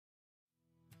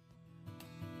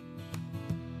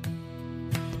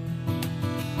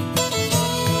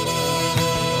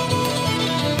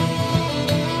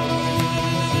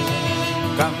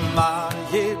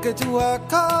to our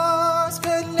cause,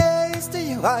 fitness to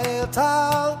you I'll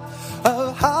tell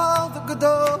of how the good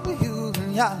old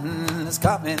union is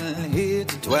coming here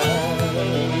to dwell.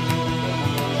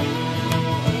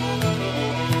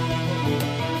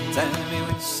 Tell me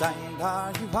which side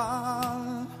are you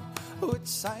on? Which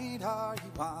side are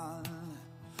you on?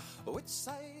 Which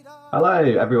side are Hello,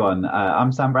 everyone.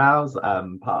 I'm Sam Browse,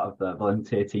 part of the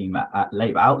volunteer team at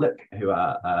Labour Outlook, who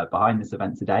are behind this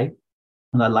event today.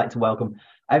 And I'd like to welcome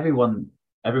everyone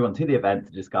to the event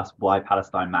to discuss why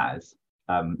Palestine matters.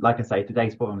 Like I say,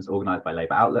 today's forum is organised by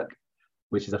Labour Outlook,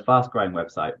 which is a fast-growing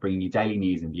website bringing you daily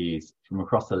news and views from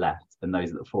across the left and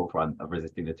those at the forefront of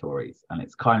resisting the Tories. And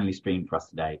it's kindly streamed for us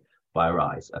today by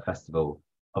Arise, a festival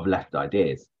of left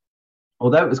ideas.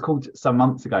 Although it was called some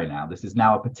months ago now, this is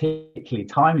now a particularly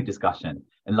timely discussion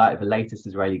in light of the latest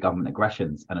Israeli government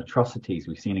aggressions and atrocities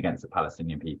we've seen against the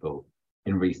Palestinian people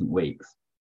in recent weeks.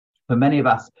 For many of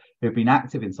us who have been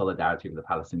active in solidarity with the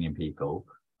Palestinian people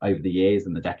over the years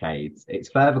and the decades, it's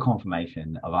further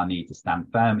confirmation of our need to stand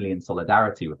firmly in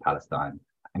solidarity with Palestine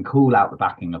and call out the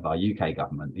backing of our UK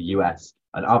government, the US,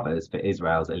 and others for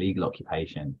Israel's illegal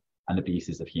occupation and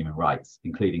abuses of human rights,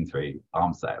 including through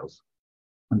arms sales.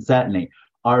 And certainly,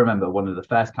 I remember one of the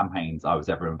first campaigns I was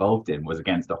ever involved in was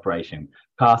against Operation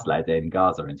Cast Lead in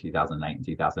Gaza in 2008 and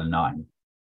 2009.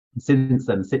 Since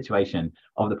then, the situation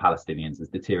of the Palestinians has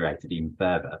deteriorated even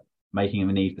further, making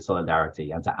the need for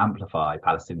solidarity and to amplify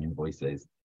Palestinian voices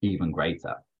even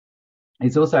greater.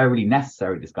 It's also a really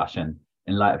necessary discussion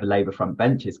in light of the Labour front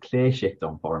bench's clear shift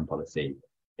on foreign policy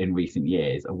in recent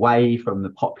years, away from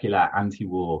the popular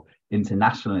anti-war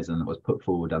internationalism that was put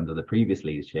forward under the previous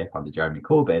leadership under Jeremy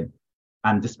Corbyn,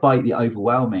 and despite the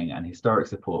overwhelming and historic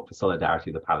support for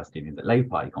solidarity with the Palestinians at Labour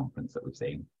Party conference that we've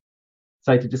seen.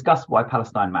 So to discuss why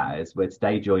Palestine matters, we're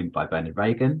today joined by Bernard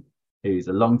Reagan, who's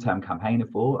a long-term campaigner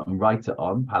for and writer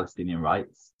on Palestinian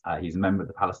rights. He's a member of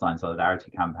the Palestine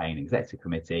Solidarity Campaign Executive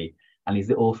Committee, and he's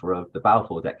the author of the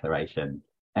Balfour Declaration,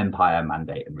 Empire,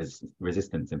 Mandate and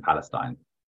Resistance in Palestine.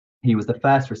 He was the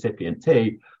first recipient,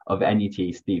 too, of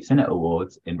NUT Steve Sinnott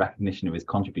Awards in recognition of his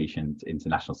contribution to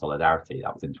international solidarity.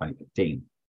 That was in 2015.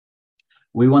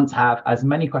 We want to have as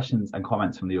many questions and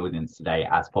comments from the audience today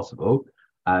as possible.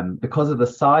 Because of the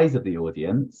size of the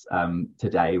audience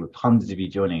today, with hundreds of you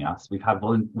joining us, we have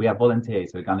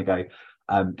volunteers who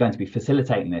are going to be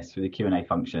facilitating this through the Q&A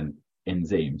function in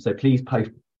Zoom. So please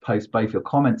post both your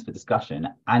comments for discussion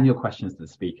and your questions to the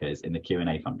speakers in the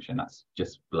Q&A function. That's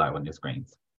just below on your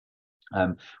screens.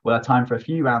 We'll have time for a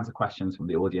few rounds of questions from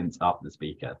the audience after the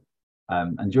speaker.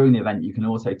 And during the event, you can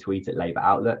also tweet at Labour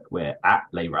Outlook. We're at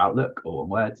Labour Outlook, all one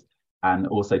word, and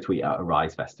also tweet at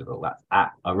Arise Festival. That's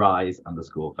at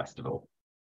Arise_Festival.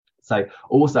 So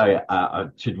also, I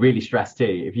should really stress too,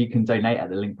 if you can donate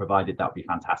at the link provided, that would be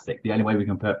fantastic. The only way we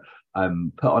can put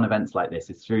on events like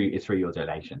this is through your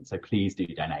donation. So please do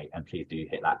donate and please do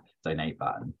hit that donate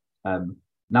button.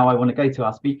 Now I want to go to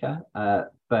our speaker,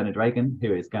 Bernard Reagan,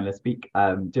 who is going to speak,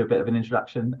 do a bit of an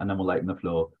introduction, and then we'll open the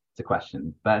floor to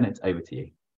questions. Bernard, over to you.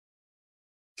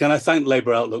 Can I thank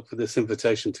Labour Outlook for this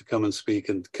invitation to come and speak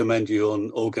and commend you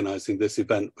on organising this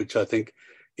event, which I think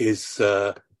is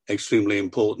extremely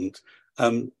important.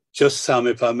 Just Sam,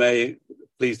 if I may,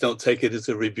 please don't take it as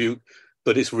a rebuke,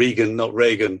 but it's Regan, not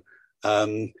Reagan.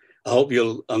 I hope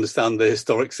you'll understand the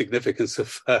historic significance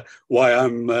of why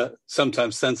I'm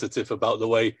sometimes sensitive about the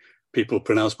way people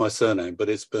pronounce my surname, but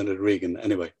it's Bernard Reagan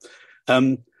anyway.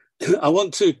 I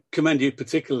want to commend you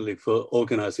particularly for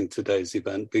organising today's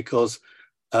event because,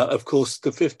 of course,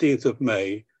 the 15th of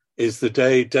May is the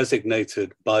day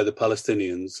designated by the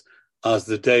Palestinians as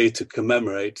the day to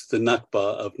commemorate the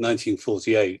Nakba of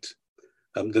 1948.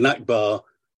 The Nakba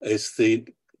is the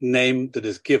name that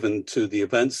is given to the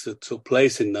events that took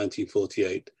place in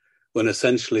 1948, when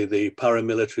essentially the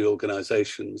paramilitary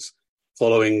organizations,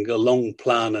 following a long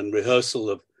plan and rehearsal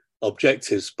of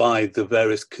objectives by the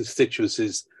various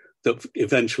constituencies that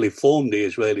eventually formed the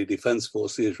Israeli Defense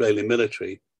Force, the Israeli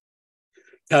military,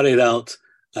 carried out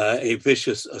a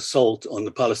vicious assault on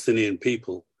the Palestinian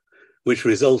people, which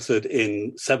resulted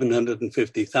in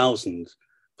 750,000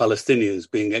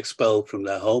 Palestinians being expelled from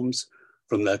their homes,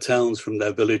 from their towns, from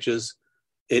their villages.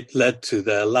 It led to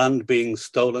their land being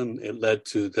stolen. It led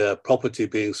to their property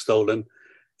being stolen.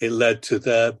 It led to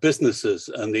their businesses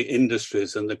and the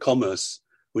industries and the commerce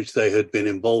which they had been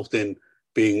involved in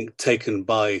being taken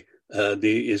by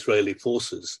the Israeli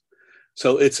forces.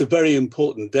 So it's a very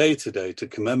important day today to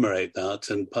commemorate that,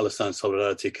 and Palestine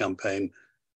Solidarity Campaign,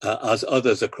 as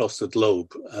others across the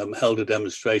globe, held a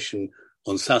demonstration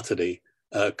on Saturday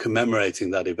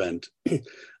commemorating that event.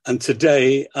 And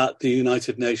today at the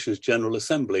United Nations General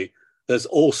Assembly, there's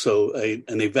also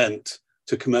an event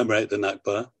to commemorate the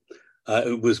Nakba.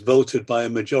 It was voted by a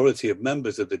majority of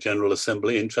members of the General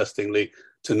Assembly. Interestingly,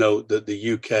 to note that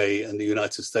the UK and the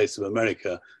United States of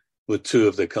America were two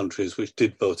of the countries which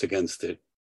did vote against it.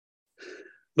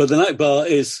 But the Nakba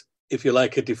is, if you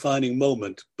like, a defining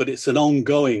moment, but it's an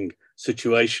ongoing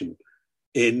situation.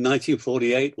 In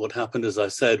 1948, what happened, as I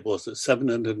said, was that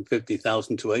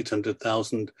 750,000 to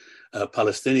 800,000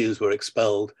 Palestinians were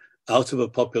expelled out of a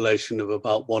population of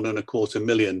about 1.25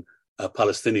 million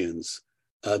Palestinians.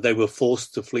 They were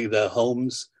forced to flee their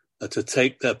homes, to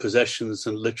take their possessions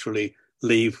and literally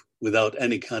leave without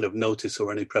any kind of notice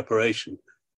or any preparation.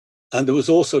 And there was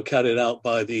also carried out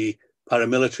by the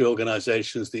paramilitary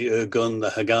organizations, the Irgun, the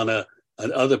Haganah,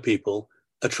 and other people,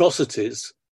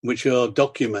 atrocities which are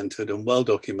documented and well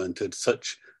documented,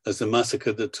 such as the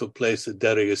massacre that took place at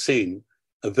Deir Yassin,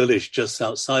 a village just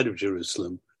outside of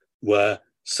Jerusalem, where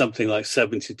something like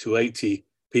 70 to 80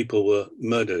 people were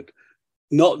murdered.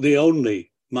 Not the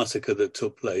only massacre that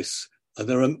took place.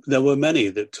 There were many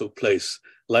that took place,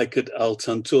 like at Al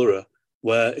Tantura,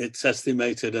 where it's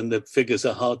estimated, and the figures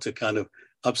are hard to kind of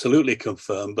absolutely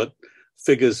confirm, but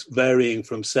figures varying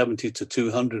from 70 to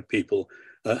 200 people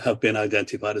have been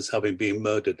identified as having been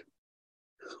murdered.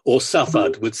 Or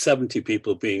Safad with 70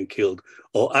 people being killed,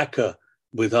 or Akka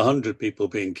with 100 people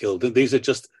being killed. And these are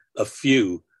just a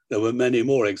few. There were many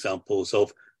more examples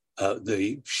of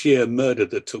the sheer murder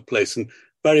that took place. And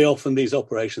very often these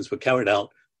operations were carried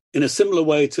out in a similar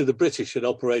way to the British had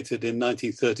operated in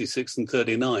 1936 and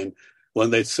 39,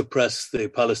 when they'd suppressed the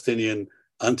Palestinian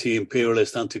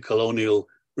anti-imperialist, anti-colonial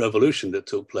revolution that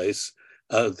took place.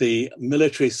 The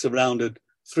military surrounded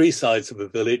 3 sides of a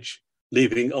village,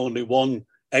 leaving only one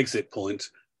exit point,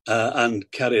 and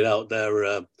carried out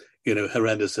their,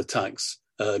 horrendous attacks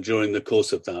during the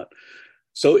course of that.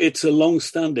 So it's a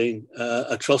long-standing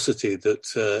atrocity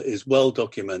that is well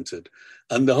documented.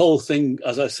 And the whole thing,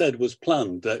 as I said, was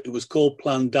planned. It was called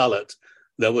Plan Dalet.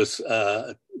 There was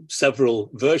several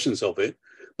versions of it,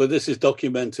 but this is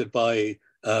documented by,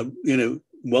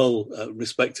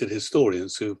 well-respected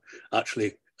historians who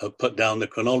actually put down the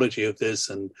chronology of this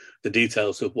and the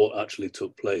details of what actually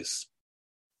took place.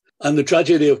 And the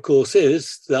tragedy, of course,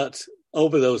 is that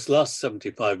over those last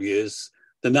 75 years,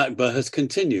 the Nakba has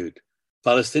continued.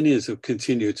 Palestinians have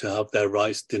continued to have their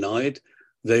rights denied.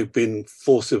 They've been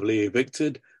forcibly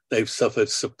evicted. They've suffered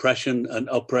suppression and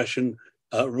oppression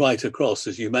right across.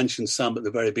 As you mentioned, Sam, at the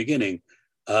very beginning,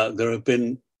 there have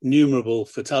been innumerable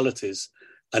fatalities.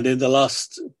 And in the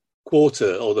last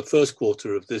quarter, or the first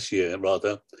quarter of this year,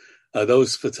 rather,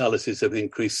 those fatalities have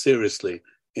increased seriously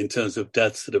in terms of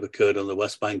deaths that have occurred on the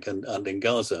West Bank and in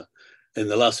Gaza. In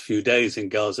the last few days in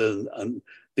Gaza, and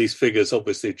these figures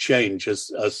obviously change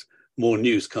as more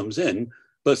news comes in,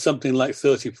 but something like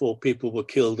 34 people were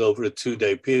killed over a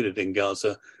 2-day period in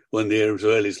Gaza when the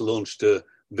Israelis launched a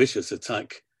vicious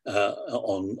attack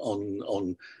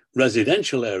on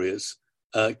residential areas,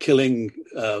 killing.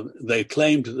 They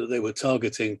claimed that they were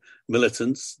targeting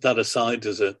militants. That aside,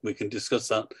 we can discuss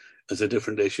that as a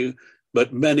different issue.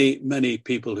 But many, many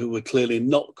people who were clearly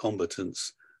not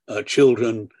combatants,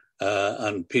 children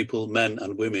and people, men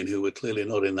and women who were clearly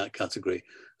not in that category,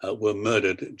 were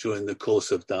murdered during the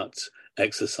course of that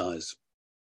exercise.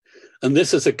 And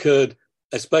this has occurred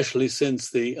especially since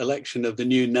the election of the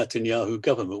new Netanyahu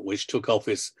government, which took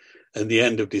office in the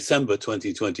end of December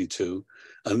 2022.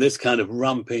 And this kind of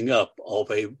ramping up of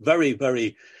a very,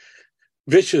 very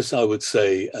vicious, I would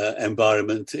say,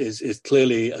 environment is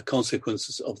clearly a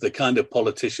consequence of the kind of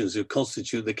politicians who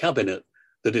constitute the cabinet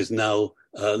that is now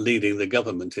leading the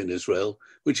government in Israel,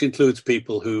 which includes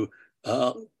people who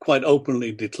quite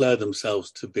openly declare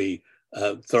themselves to be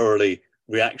thoroughly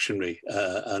reactionary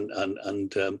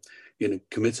and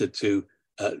committed to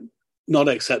not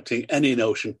accepting any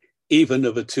notion, even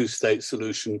of a 2-state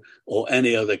solution or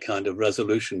any other kind of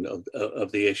resolution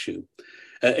of the issue.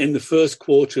 In the first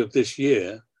quarter of this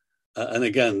year, and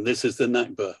again, this is the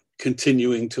Nakba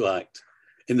continuing to act.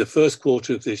 In the first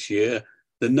quarter of this year,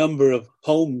 the number of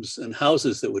homes and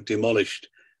houses that were demolished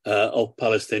of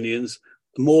Palestinians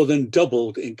more than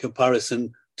doubled in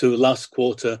comparison to last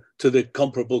quarter, to the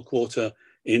comparable quarter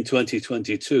in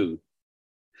 2022.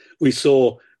 We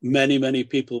saw many, many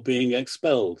people being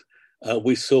expelled.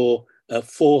 We saw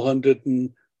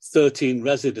 413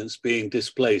 residents being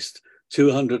displaced,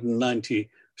 290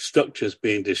 structures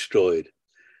being destroyed.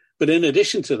 But in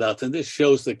addition to that, and this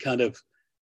shows the kind of,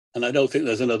 and I don't think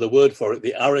there's another word for it,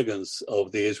 the arrogance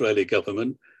of the Israeli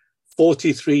government,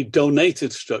 43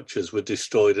 donated structures were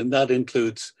destroyed, and that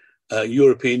includes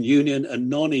European Union and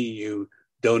non-EU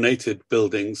donated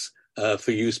buildings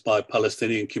for use by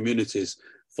Palestinian communities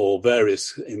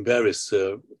in various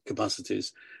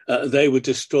capacities, they were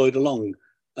destroyed along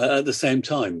at the same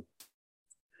time.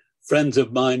 Friends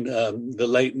of mine, the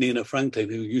late Nina Franklin,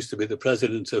 who used to be the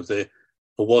president of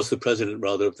was the president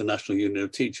rather of the National Union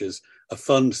of Teachers, a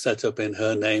fund set up in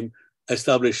her name,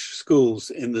 established schools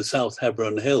in the South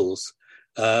Hebron Hills,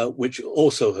 which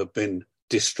also have been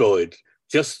destroyed.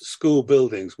 Just school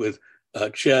buildings with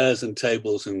chairs and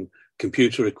tables and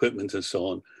computer equipment and so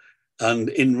on. And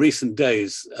in recent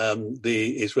days,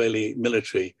 the Israeli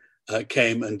military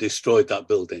came and destroyed that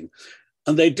building.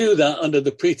 And they do that under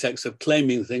the pretext of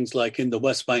claiming things like in the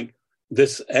West Bank,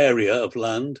 this area of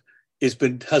land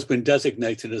has been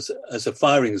designated as a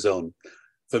firing zone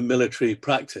for military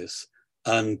practice.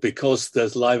 And because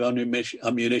there's live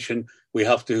ammunition, we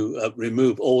have to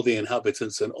remove all the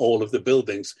inhabitants and all of the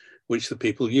buildings which the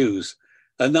people use.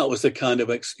 And that was the kind of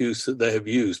excuse that they have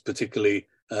used, particularly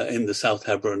in the South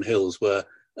Hebron Hills, where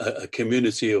a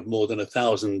community of more than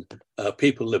 1,000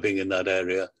 people living in that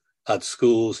area had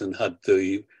schools and had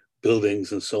the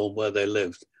buildings and so on where they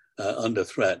lived under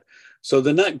threat. So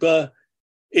the Nakba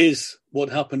is what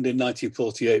happened in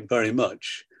 1948 very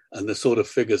much. And the sort of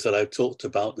figures that I've talked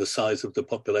about, the size of the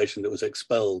population that was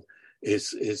expelled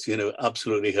is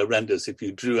absolutely horrendous. If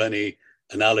you drew any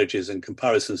analogies and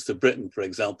comparisons to Britain, for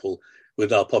example,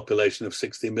 with our population of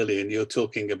 60 million, you're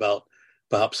talking about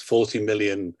perhaps 40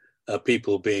 million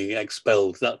people being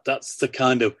expelled. That's the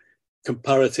kind of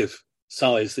comparative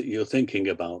size that you're thinking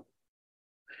about.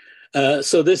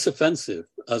 So this offensive,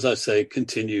 as I say,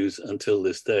 continues until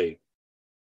this day.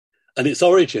 And its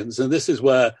origins, and this is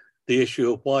where the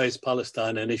issue of why is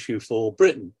Palestine an issue for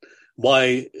Britain,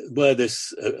 where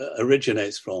this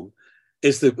originates from,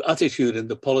 is the attitude and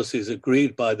the policies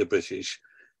agreed by the British,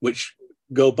 which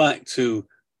go back to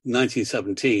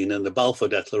 1917 and the Balfour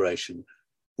Declaration,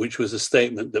 which was a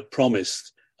statement that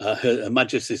promised Her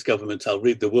Majesty's government, I'll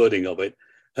read the wording of it,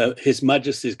 His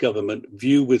Majesty's government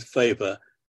view with favour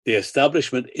the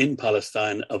establishment in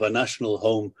Palestine of a national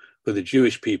home for the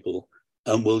Jewish people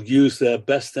and will use their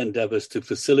best endeavours to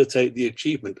facilitate the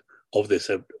achievement of this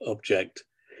object,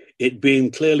 it being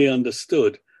clearly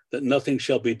understood that nothing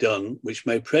shall be done which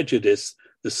may prejudice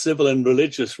the civil and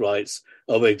religious rights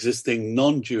of existing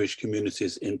non-Jewish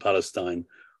communities in Palestine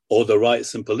or the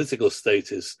rights and political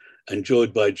status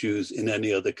enjoyed by Jews in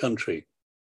any other country.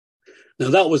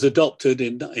 Now that was adopted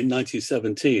in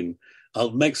 1917.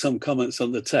 I'll make some comments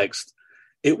on the text.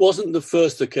 It wasn't the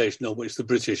first occasion on which the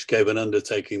British gave an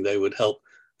undertaking they would help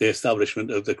the establishment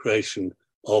of the creation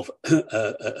of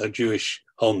a Jewish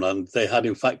homeland. They had,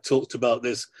 in fact, talked about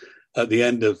this at the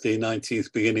end of the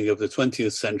 19th, beginning of the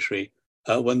 20th century,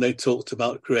 when they talked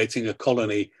about creating a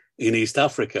colony in East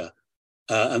Africa.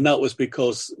 And that was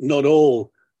because not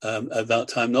all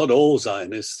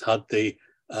Zionists had the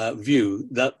view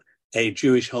that a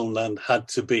Jewish homeland had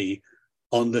to be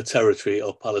on the territory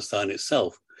of Palestine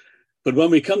itself. But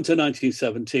when we come to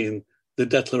 1917, the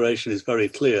declaration is very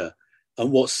clear.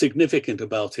 And what's significant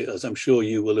about it, as I'm sure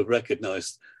you will have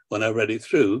recognized when I read it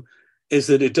through, is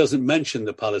that it doesn't mention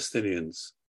the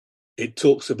Palestinians. It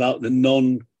talks about the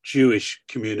non-Jewish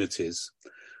communities.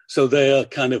 So they are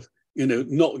kind of,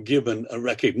 not given a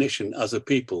recognition as a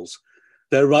peoples.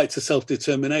 Their right to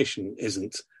self-determination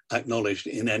isn't acknowledged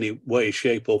in any way,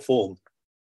 shape or form.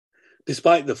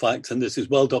 Despite the fact, and this is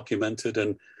well documented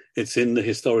and it's in the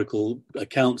historical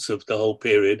accounts of the whole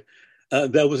period,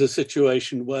 there was a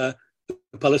situation where the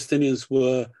Palestinians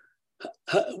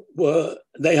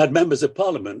they had members of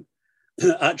parliament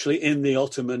actually in the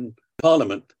Ottoman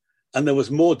parliament. And there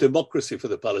was more democracy for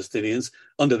the Palestinians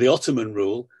under the Ottoman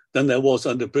rule than there was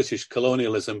under British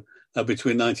colonialism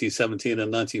between 1917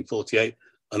 and 1948,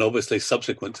 and obviously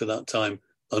subsequent to that time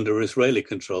under Israeli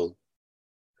control.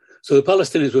 So the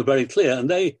Palestinians were very clear, and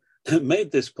they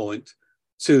made this point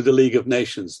to the League of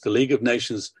Nations. The League of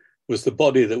Nations was the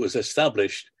body that was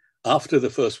established after the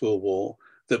First World War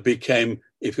that became,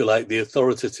 if you like, the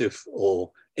authoritative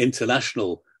or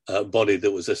international body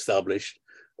that was established,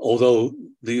 although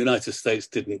the United States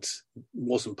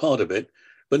wasn't part of it.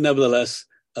 But nevertheless,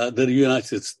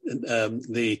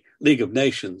 the League of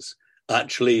Nations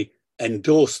actually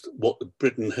endorsed what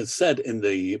Britain had said in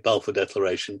the Balfour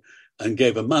Declaration and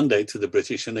gave a mandate to the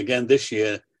British. And again, this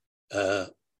year,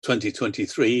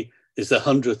 2023, is the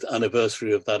 100th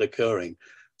anniversary of that occurring.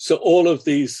 So all of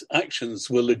these actions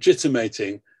were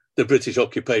legitimating the British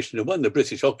occupation. And when the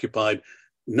British occupied,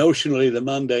 notionally, the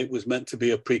mandate was meant to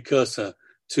be a precursor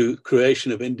to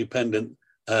creation of independent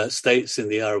states in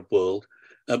the Arab world.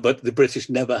 But the British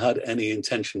never had any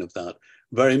intention of that.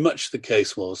 Very much the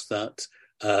case was that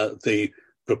the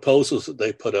proposals that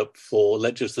they put up for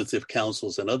legislative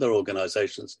councils and other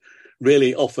organizations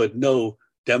really offered no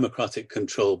democratic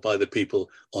control by the people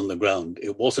on the ground.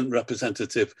 It wasn't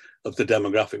representative of the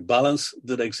demographic balance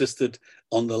that existed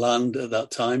on the land at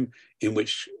that time, in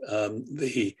which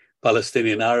the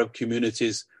Palestinian Arab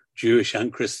communities, Jewish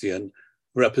and Christian,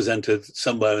 represented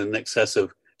somewhere in excess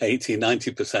of 80,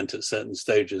 90% at certain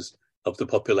stages of the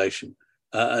population.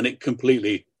 And it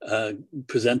completely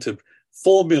presented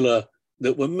formula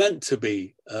that were meant to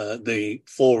be the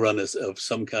forerunners of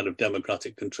some kind of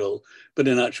democratic control, but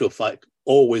in actual fact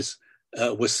always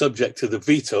was subject to the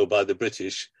veto by the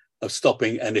British of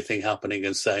stopping anything happening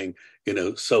and saying,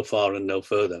 so far and no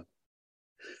further.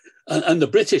 And the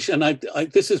British, and I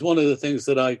this is one of the things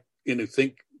that I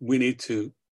think we need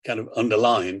to kind of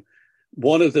underline.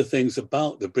 One of the things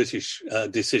about the British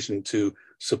decision to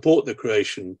support the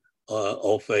creation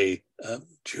of a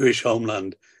Jewish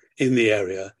homeland in the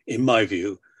area, in my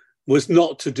view, was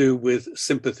not to do with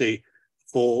sympathy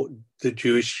for the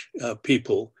Jewish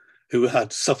people who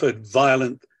had suffered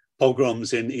violent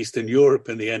pogroms in Eastern Europe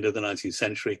in the end of the 19th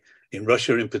century, in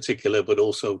Russia in particular, but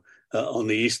also on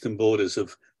the eastern borders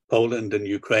of Poland and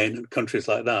Ukraine and countries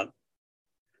like that.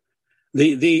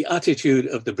 The attitude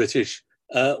of the British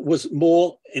was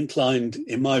more inclined,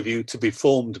 in my view, to be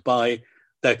formed by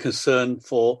their concern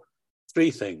for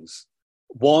three things.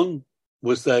 One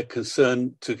was their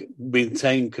concern to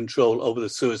maintain control over the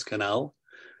Suez Canal.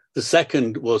 The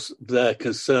second was their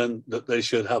concern that they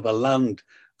should have a land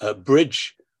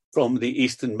bridge from the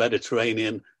Eastern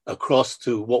Mediterranean across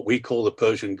to what we call the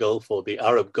Persian Gulf or the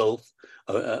Arab Gulf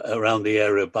around the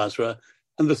area of Basra.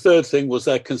 And the third thing was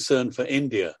their concern for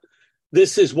India.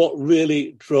 This is what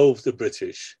really drove the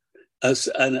British.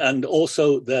 And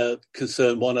also their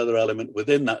concern, one other element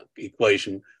within that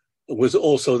equation, was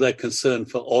also their concern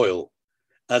for oil.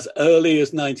 As early as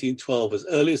 1912, as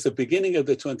early as the beginning of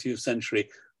the 20th century,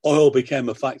 oil became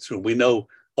a factor. And we know,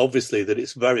 obviously, that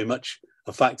it's very much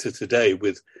a factor today,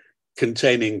 with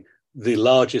containing the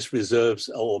largest reserves,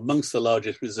 or amongst the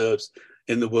largest reserves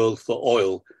in the world for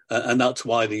oil. And that's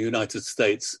why the United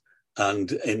States,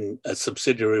 and in a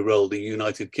subsidiary role, the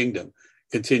United Kingdom,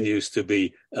 continues to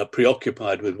be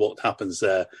preoccupied with what happens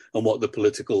there and what the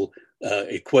political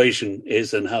equation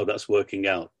is and how that's working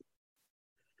out.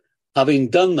 Having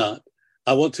done that,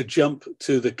 I want to jump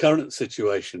to the current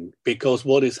situation, because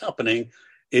what is happening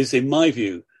is, in my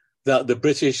view, that the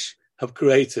British have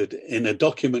created, in a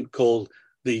document called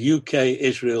the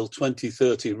UK-Israel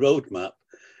 2030 Roadmap,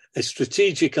 a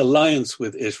strategic alliance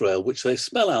with Israel, which they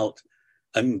spell out,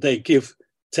 and they give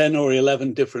 10 or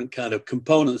 11 different kind of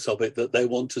components of it that they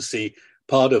want to see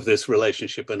part of this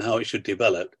relationship and how it should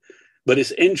develop. But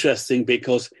it's interesting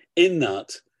because in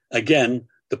that, again,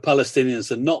 the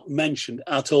Palestinians are not mentioned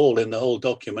at all in the whole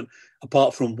document,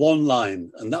 apart from one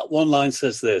line. And that one line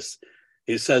says this.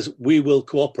 It says, we will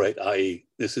cooperate, i.e.,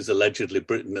 this is allegedly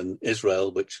Britain and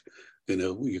Israel, which,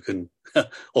 you can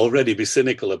already be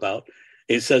cynical about.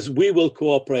 It says, we will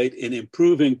cooperate in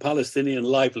improving Palestinian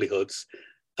livelihoods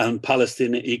and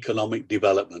Palestinian economic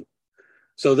development.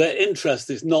 So their interest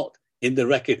is not in the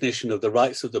recognition of the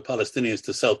rights of the Palestinians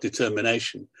to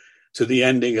self-determination, to the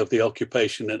ending of the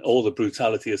occupation and all the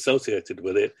brutality associated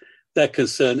with it. Their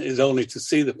concern is only to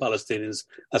see the Palestinians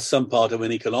as some part of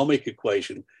an economic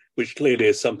equation, which clearly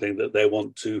is something that they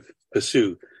want to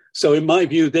pursue. So in my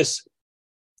view, this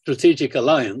strategic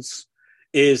alliance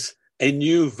is a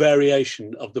new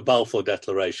variation of the Balfour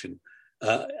Declaration.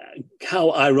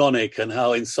 How ironic and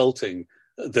how insulting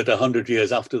that 100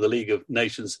 years after the League of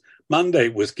Nations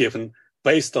mandate was given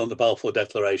based on the Balfour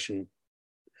Declaration,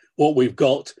 what we've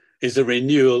got is a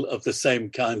renewal of the same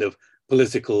kind of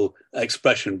political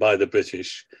expression by the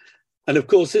British. And of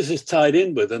course, this is tied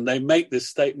in with, and they make this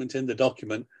statement in the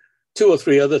document, two or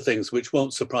three other things which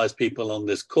won't surprise people on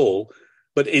this call,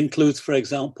 but includes, for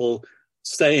example,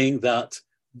 saying that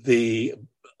the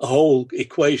whole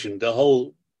equation, the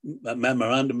whole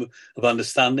memorandum of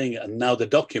understanding, and now the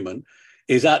document,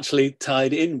 is actually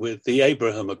tied in with the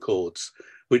Abraham Accords,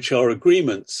 which are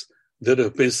agreements that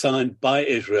have been signed by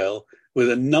Israel with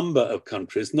a number of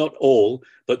countries, not all,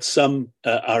 but some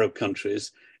Arab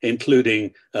countries,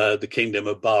 including the Kingdom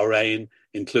of Bahrain,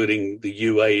 including the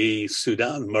UAE,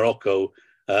 Sudan, Morocco,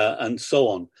 and so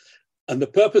on. And the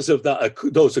purpose of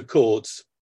those accords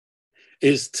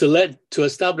is to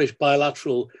establish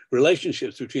bilateral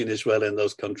relationships between Israel and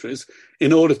those countries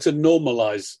in order to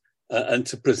normalize and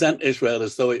to present Israel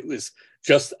as though it was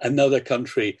just another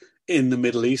country in the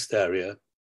Middle East area.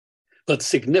 But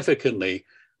significantly,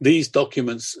 these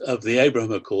documents of the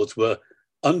Abraham Accords were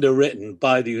underwritten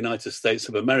by the United States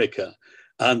of America.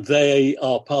 and they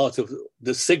are part of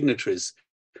the signatories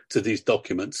to these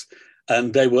documents,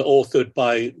 and they were authored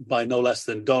by no less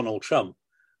than Donald Trump,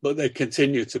 but they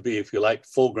continue to be, if you like,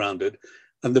 foregrounded.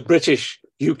 And the British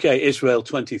UK Israel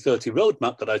 2030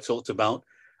 roadmap that I talked about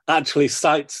actually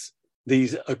cites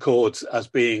these accords as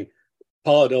being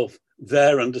part of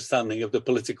their understanding of the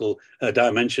political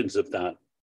dimensions of that.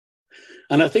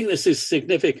 And I think this is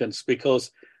significant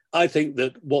because I think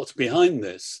that what's behind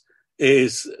this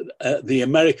is the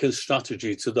American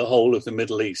strategy to the whole of the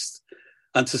Middle East.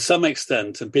 And to some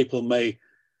extent, and people may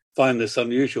find this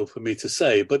unusual for me to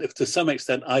say, but if to some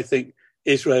extent I think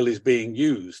Israel is being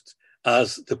used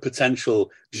as the potential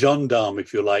gendarme,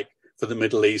 if you like, for the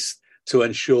Middle East to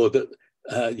ensure that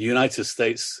the United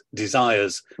States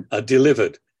desires are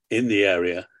delivered in the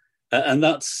area. And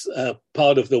that's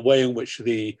part of the way in which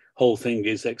the whole thing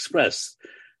is expressed.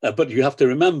 But you have to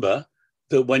remember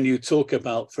that when you talk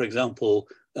about, for example,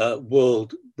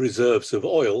 world reserves of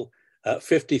oil,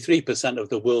 53% of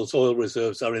the world's oil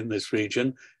reserves are in this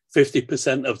region.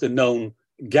 50% of the known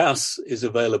gas is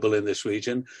available in this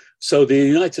region. So the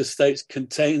United States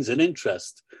contains an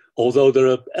interest, although there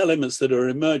are elements that are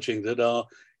emerging that are,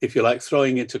 if you like,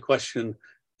 throwing into question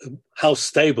how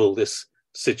stable this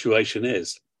situation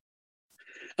is.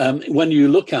 When you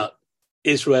look at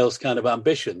Israel's kind of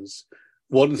ambitions,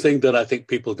 one thing that I think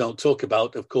people don't talk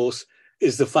about, of course,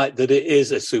 is the fact that it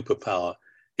is a superpower.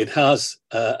 It has,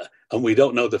 and we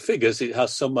don't know the figures, it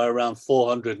has somewhere around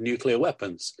 400 nuclear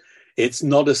weapons. It's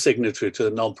not a signatory to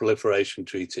the Non-Proliferation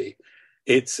Treaty.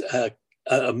 It's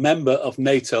a member of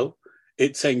NATO.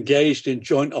 It's engaged in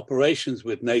joint operations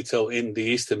with NATO in the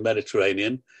Eastern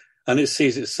Mediterranean, and it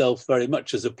sees itself very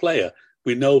much as a player.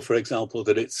 We know, for example,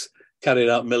 that it's carried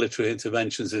out military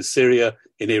interventions in Syria,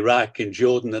 in Iraq, in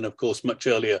Jordan, and of course, much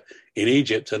earlier in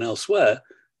Egypt and elsewhere.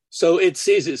 So it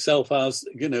sees itself as,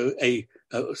 a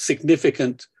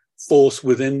significant force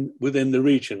within the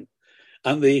region.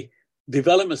 And the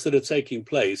developments that are taking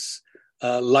place,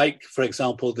 like, for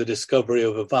example, the discovery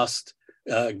of a vast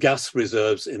gas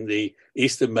reserves in the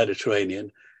Eastern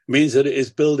Mediterranean, means that it is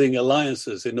building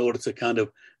alliances in order to kind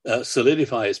of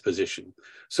solidify its position.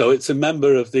 So it's a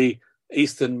member of the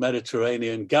Eastern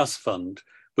Mediterranean Gas Fund,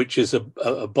 which is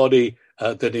a body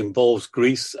that involves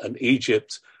Greece and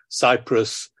Egypt,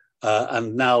 Cyprus,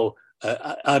 and now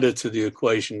added to the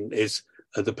equation is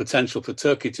the potential for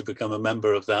Turkey to become a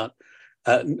member of that.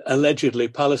 Allegedly,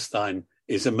 Palestine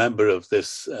is a member of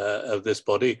this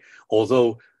body,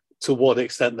 although to what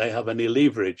extent they have any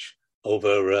leverage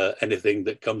over anything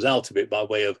that comes out of it by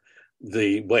way of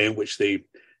the way in which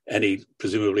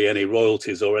presumably any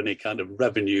royalties or any kind of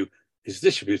revenue is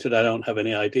distributed, I don't have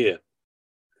any idea.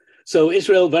 So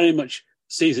Israel very much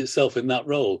sees itself in that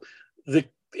role. The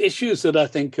issues that I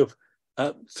think have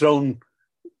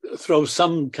throw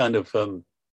some kind of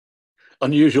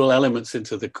unusual elements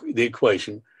into the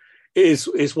equation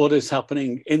is what is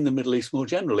happening in the Middle East more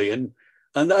generally. And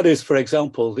that is, for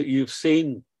example, that you've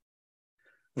seen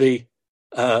the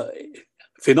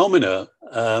phenomena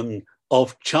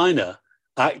of China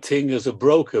acting as a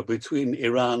broker between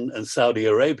Iran and Saudi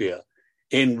Arabia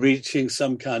in reaching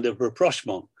some kind of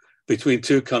rapprochement between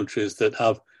two countries that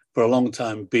have for a long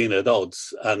time been at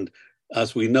odds. And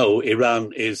as we know,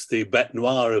 Iran is the bête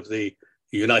noire of the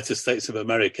United States of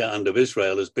America and of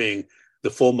Israel as being the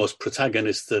foremost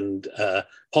protagonist and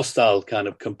hostile kind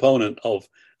of component of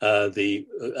the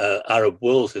Arab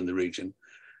world in the region.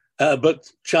 But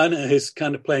China is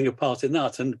kind of playing a part in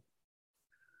that. And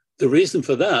the reason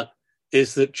for that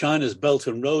is that China's Belt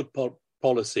and Road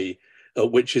policy,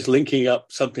 which is linking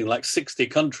up something like 60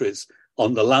 countries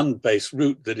on the land-based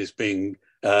route that is being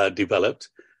developed,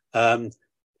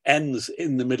 ends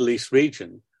in the Middle East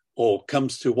region or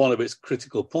comes to one of its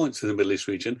critical points in the Middle East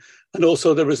region. And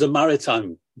also there is a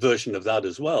maritime version of that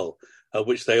as well,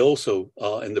 which they also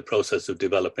are in the process of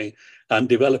developing, and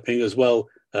developing as well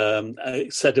a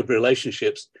set of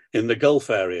relationships in the Gulf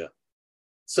area.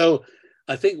 So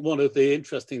I think one of the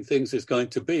interesting things is going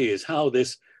to be is how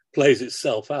this plays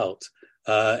itself out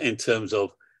in terms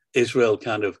of Israel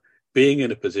kind of being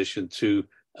in a position to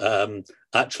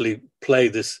actually play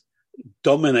this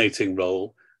dominating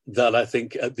role that I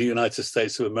think the United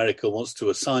States of America wants to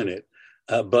assign it.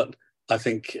 But I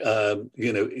think,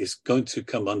 is going to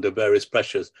come under various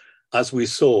pressures, as we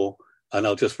saw, and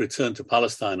I'll just return to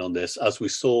Palestine on this, as we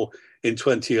saw in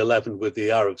 2011 with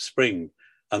the Arab Spring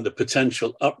and the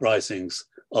potential uprisings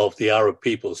of the Arab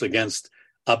peoples against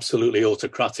absolutely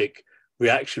autocratic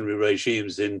reactionary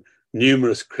regimes in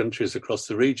numerous countries across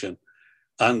the region.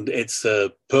 And it's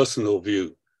a personal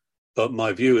view, but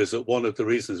my view is that one of the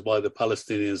reasons why the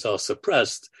Palestinians are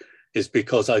suppressed is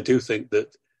because I do think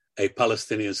that a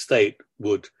Palestinian state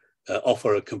would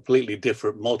offer a completely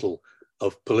different model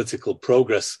of political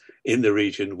progress in the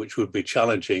region, which would be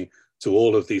challenging to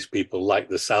all of these people like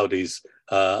the Saudis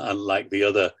and like the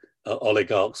other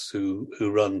oligarchs who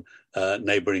run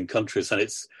neighboring countries. And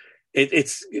it's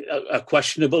a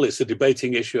questionable, it's a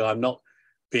debating issue. I'm not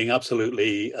being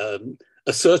absolutely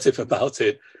assertive about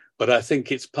it, but I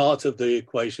think it's part of the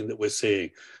equation that we're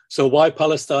seeing. So why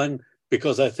Palestine?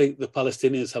 Because I think the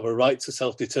Palestinians have a right to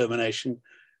self-determination.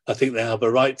 I think they have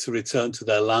a right to return to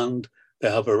their land. They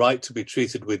have a right to be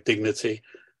treated with dignity.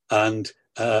 And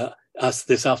as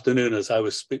this afternoon, as I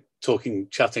was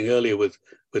chatting earlier with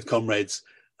comrades,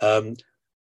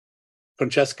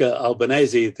 Francesca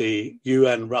Albanese, the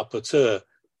UN rapporteur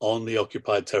on the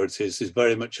occupied territories, is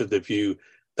very much of the view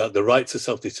that the right to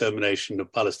self-determination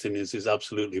of Palestinians is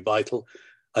absolutely vital.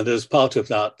 And as part of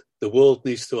that, the world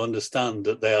needs to understand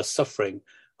that they are suffering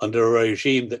under a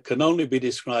regime that can only be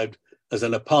described as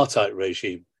an apartheid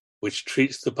regime, which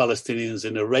treats the Palestinians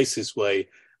in a racist way,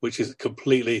 which is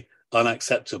completely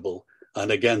unacceptable and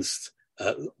against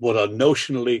what are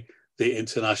notionally the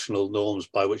international norms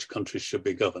by which countries should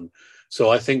be governed. So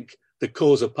I think the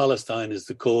cause of Palestine is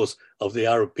the cause of the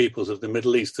Arab peoples of the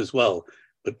Middle East as well.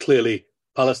 But clearly,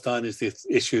 Palestine is the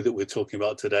issue that we're talking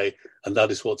about today, and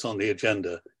that is what's on the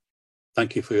agenda.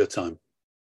 Thank you for your time.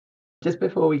 Just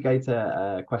before we go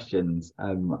to questions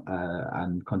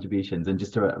and contributions, and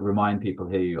just to remind people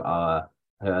who are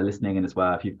listening in as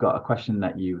well, if you've got a question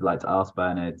that you'd like to ask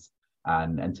Bernard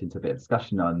and enter into a bit of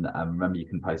discussion on, remember you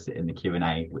can post it in the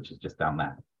Q&A, which is just down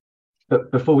there. But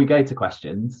before we go to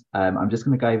questions, I'm just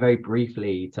going to go very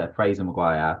briefly to Fraser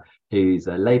Maguire, who's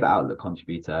a Labour Outlook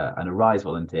contributor and a RISE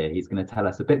volunteer. He's going to tell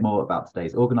us a bit more about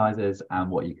today's organisers and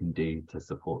what you can do to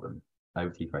support them. Over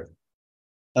to you, Fraser.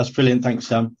 That's brilliant. Thanks,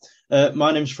 Sam.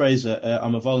 My name's Fraser.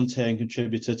 I'm a volunteer and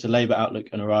contributor to Labour Outlook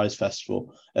and Arise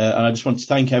Festival. And I just want to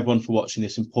thank everyone for watching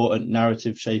this important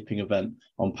narrative shaping event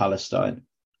on Palestine.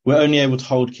 We're only able to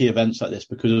hold key events like this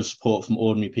because of support from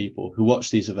ordinary people who watch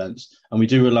these events, and we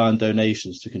do rely on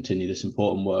donations to continue this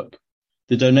important work.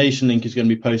 The donation link is going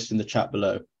to be posted in the chat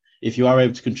below. If you are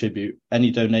able to contribute, any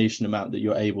donation amount that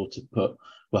you're able to put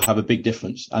will have a big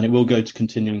difference, and it will go to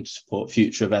continuing to support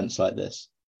future events like this.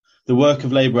 The work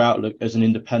of Labour Outlook as an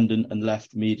independent and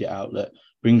left media outlet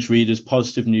brings readers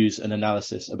positive news and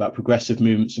analysis about progressive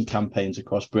movements and campaigns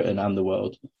across Britain and the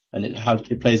world, and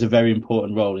it plays a very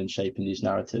important role in shaping these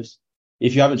narratives.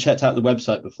 If you haven't checked out the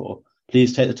website before,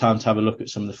 please take the time to have a look at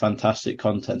some of the fantastic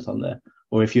content on there,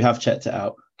 or if you have checked it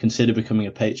out, consider becoming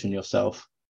a patron yourself.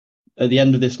 At the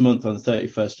end of this month, on the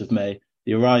 31st of May,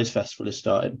 the Arise Festival is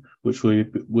starting, which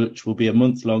will be a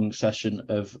month-long session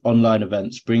of online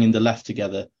events, bringing the left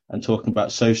together and talking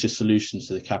about socialist solutions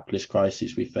to the capitalist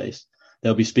crises we face.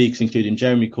 There'll be speakers including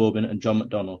Jeremy Corbyn and John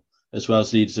McDonnell, as well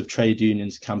as leaders of trade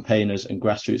unions, campaigners and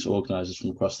grassroots organisers from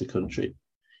across the country.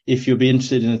 If you'll be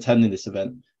interested in attending this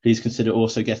event, please consider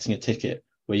also getting a ticket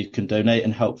where you can donate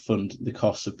and help fund the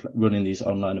costs of running these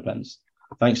online events.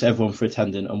 Thanks to everyone for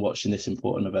attending and watching this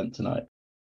important event tonight.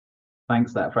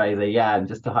 Thanks for that, Fraser. Yeah, and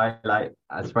just to highlight,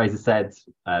 as Fraser said,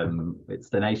 it's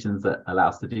donations that allow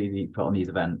us to put on these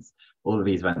events. All of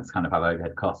these events kind of have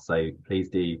overhead costs, so please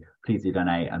do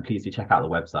donate, and please do check out the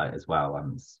website as well.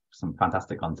 Some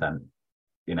fantastic content,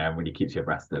 really keeps you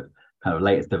abreast of kind of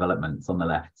latest developments on the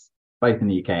left, both in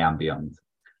the UK and beyond.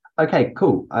 Okay,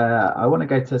 cool. I want to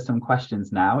go to some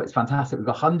questions now. It's fantastic. We've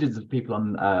got hundreds of people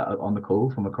on the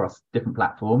call from across different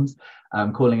platforms,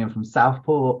 calling in from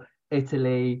Southport,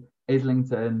 Italy,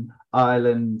 Islington,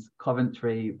 Ireland,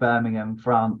 Coventry, Birmingham,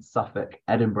 France, Suffolk,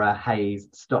 Edinburgh, Hayes,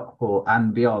 Stockport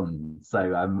and beyond.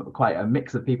 So quite a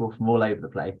mix of people from all over the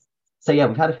place. So yeah,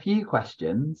 we've had a few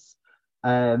questions.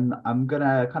 I'm going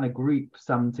to kind of group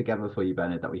some together for you,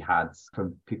 Bernard, that we had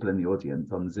from people in the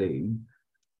audience on Zoom.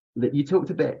 That you talked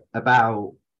a bit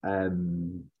about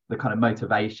the kind of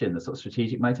motivation, the sort of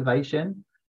strategic motivation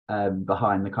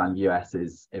behind the kind of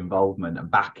US's involvement and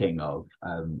backing of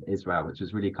Israel, which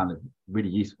was really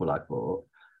useful, I thought.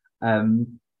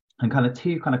 And kind of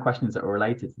two kind of questions that were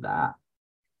related to that.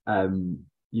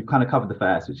 You've kind of covered the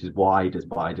first, which is why does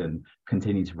Biden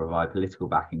continue to provide political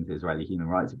backing to Israeli human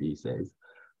rights abuses?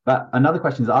 But another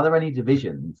question is, are there any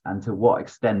divisions, and to what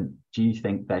extent do you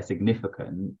think they're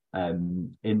significant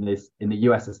in the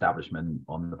US establishment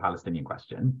on the Palestinian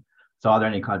question? So are there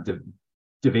any kind of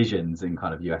divisions in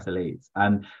kind of US elites?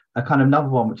 And a kind of another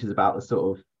one, which is about the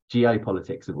sort of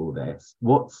geopolitics of all this.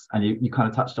 And you kind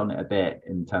of touched on it a bit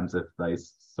in terms of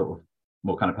those sort of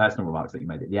more kind of personal remarks that you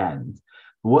made at the end.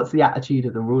 But what's the attitude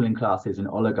of the ruling classes and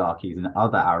oligarchies in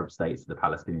other Arab states to the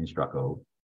Palestinian struggle?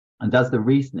 And does the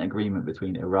recent agreement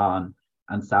between Iran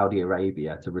and Saudi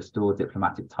Arabia to restore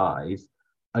diplomatic ties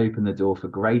open the door for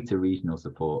greater regional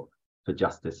support for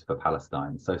justice for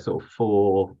Palestine? So sort of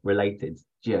 4 related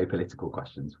geopolitical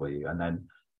questions for you. And then,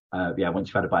 once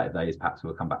you've had a bite of those, perhaps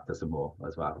we'll come back to some more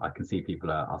as well. I can see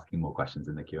people are asking more questions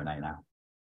in the Q&A now.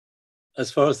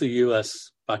 As far as the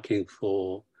US backing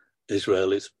for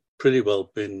Israel, it's pretty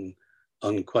well been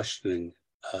unquestioning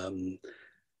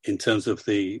in terms of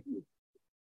the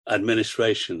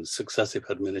administrations. Successive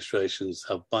administrations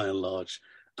have by and large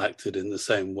acted in the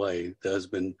same way. There's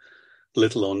been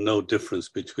little or no difference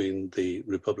between the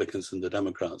Republicans and the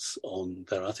Democrats on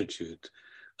their attitude.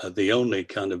 The only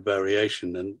kind of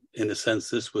variation, and in a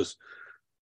sense this was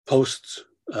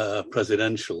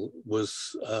post-presidential,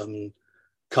 was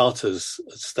Carter's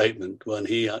statement when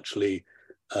he actually,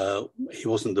 he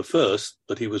wasn't the first,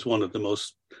 but he was one of the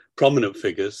most prominent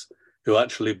figures who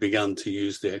actually began to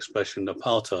use the expression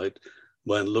apartheid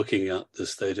when looking at the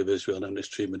state of Israel and its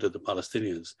treatment of the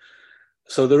Palestinians.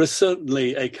 So there is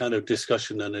certainly a kind of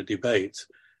discussion and a debate.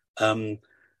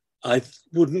 I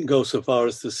wouldn't go so far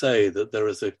as to say that there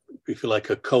is if you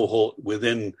like, a cohort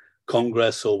within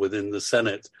Congress or within the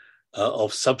Senate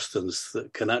of substance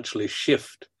that can actually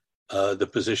shift the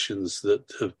positions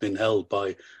that have been held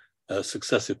by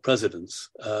successive presidents.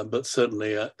 But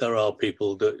certainly there are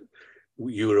people that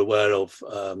you were aware of,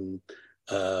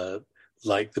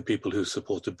 like the people who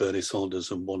supported Bernie Sanders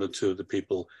and 1 or 2 of the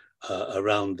people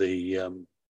around the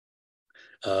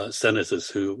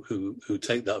senators who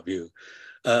take that view.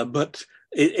 But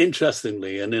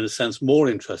interestingly, and in a sense more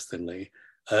interestingly,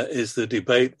 is the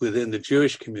debate within the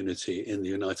Jewish community in the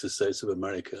United States of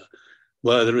America,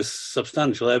 where there is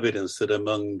substantial evidence that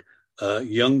among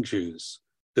young Jews,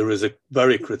 there is a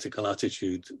very critical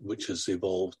attitude which has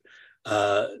evolved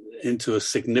into a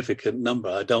significant number.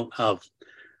 I don't have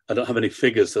any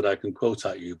figures that I can quote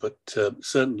at you, but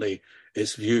certainly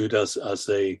it's viewed as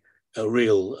a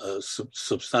real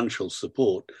substantial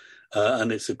support,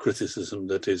 and it's a criticism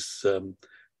that is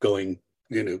gaining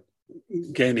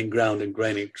ground and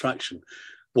gaining traction.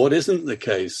 What isn't the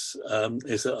case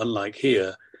is that, unlike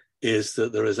here, is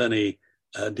that there is any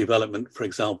development, for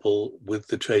example, with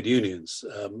the trade unions.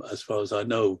 As far as I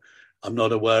know, I'm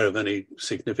not aware of any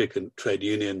significant trade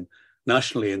union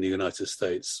nationally in the United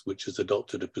States which has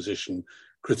adopted a position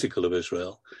critical of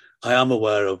Israel. I am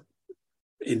aware of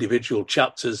individual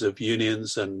chapters of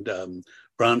unions and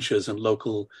branches and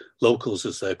locals,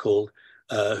 as they're called,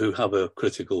 who have a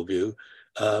critical view.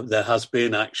 There has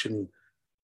been action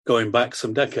going back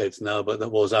some decades now, but there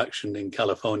was action in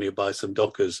California by some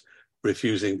dockers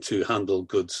refusing to handle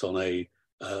goods on a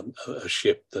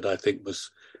ship that I think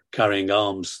was carrying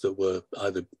arms that were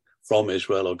either from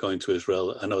Israel or going to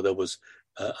Israel. I know there was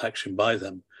action by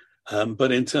them.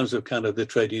 But in terms of kind of the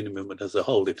trade union movement as a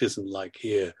whole, it isn't like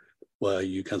here where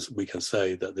we can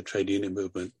say that the trade union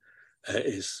movement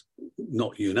is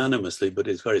not unanimously, but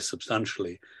is very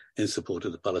substantially in support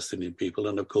of the Palestinian people.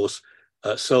 And of course,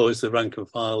 so is the rank and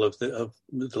file of the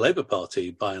Labour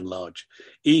Party, by and large,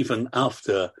 even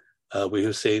after we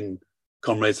have seen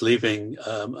comrades leaving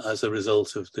as a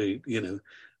result of the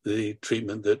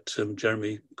treatment that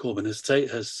Jeremy Corbyn has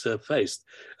faced.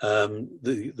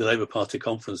 The Labour Party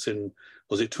conference in,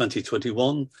 was it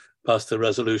 2021, passed a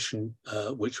resolution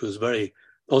which was very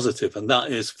positive, and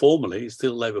that is formally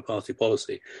still Labour Party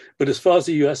policy. But as far as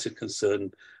the US is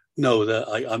concerned, no,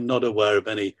 I'm not aware of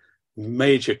any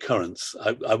major currents.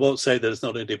 I won't say there's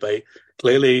not a debate.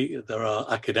 Clearly, there are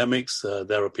academics,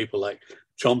 there are people like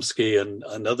Chomsky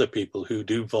and other people who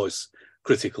do voice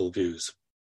critical views.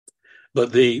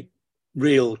 But the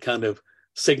real kind of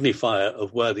signifier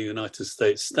of where the United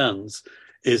States stands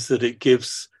is that it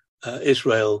gives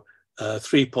Israel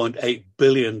 $3.8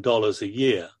 billion a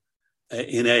year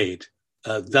in aid.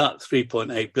 That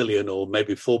 $3.8 billion, or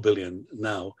maybe $4 billion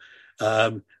now,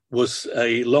 was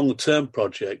a long-term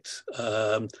project.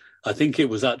 I think it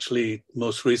was actually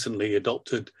most recently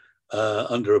adopted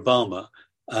under Obama,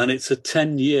 and it's a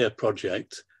 10-year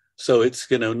project. So it's,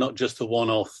 not just a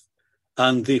one-off.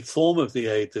 And the form of the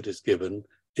aid that is given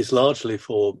is largely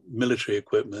for military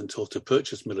equipment or to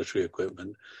purchase military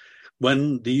equipment.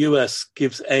 When the US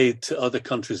gives aid to other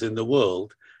countries in the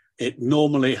world, it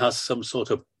normally has some sort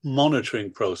of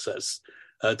monitoring process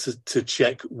to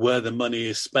check where the money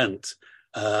is spent,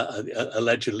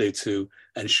 allegedly to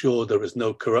ensure there is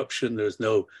no corruption, there is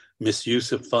no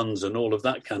misuse of funds and all of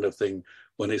that kind of thing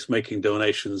when it's making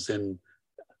donations in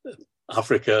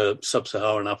Africa,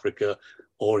 sub-Saharan Africa,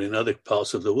 or in other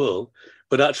parts of the world.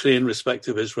 But actually, in respect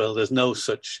of Israel, there's no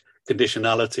such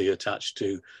conditionality attached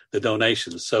to the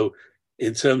donations. So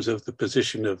in terms of the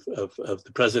position of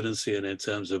the presidency and in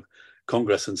terms of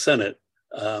Congress and Senate,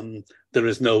 there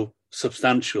is no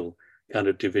substantial kind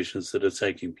of divisions that are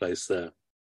taking place there.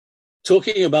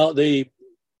 Talking about the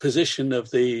position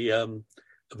of the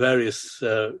various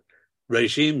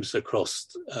regimes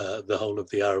across the whole of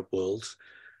the Arab world,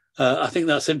 I think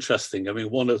that's interesting. I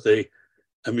mean, one of the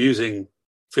amusing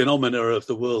phenomena of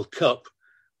the World Cup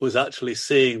was actually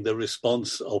seeing the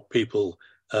response of people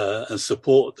and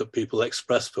support that people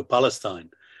expressed for Palestine,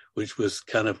 which was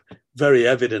kind of very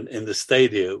evident in the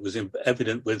stadia. It was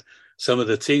evident with some of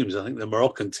the teams. I think the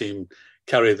Moroccan team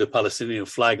carried the Palestinian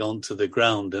flag onto the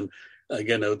ground, and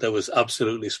again, there was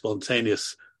absolutely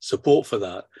spontaneous support for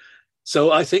that.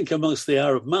 So I think amongst the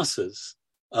Arab masses,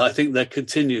 I think there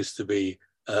continues to be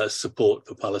support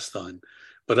for Palestine.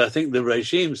 But I think the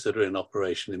regimes that are in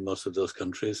operation in most of those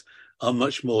countries are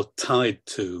much more tied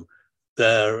to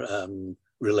their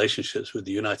relationships with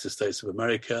the United States of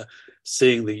America,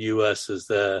 seeing the US as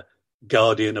their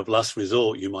guardian of last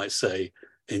resort, you might say,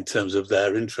 in terms of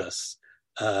their interests.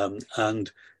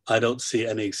 And I don't see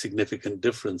any significant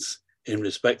difference in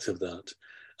respect of that.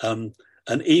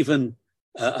 And even,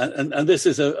 and this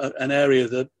is an area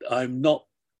that I'm not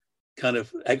kind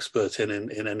of expert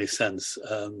in any sense,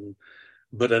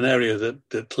 but an area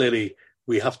that clearly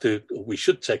we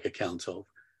should take account of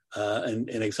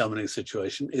in examining the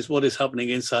situation is what is happening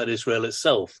inside Israel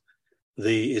itself.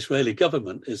 The Israeli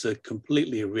government is a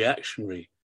completely reactionary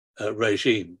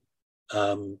regime.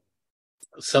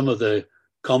 Some of the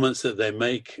comments that they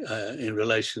make in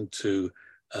relation to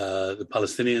the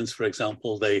Palestinians, for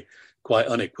example, they quite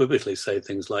unequivocally say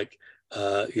things like,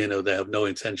 they have no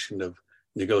intention of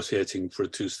negotiating for a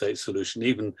two-state solution,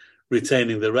 even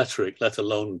retaining the rhetoric, let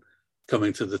alone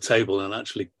coming to the table and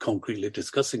actually concretely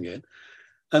discussing it.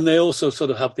 And they also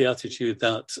sort of have the attitude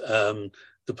that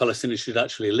the Palestinians should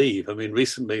actually leave. I mean,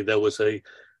 recently there was a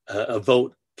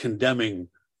vote condemning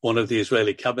one of the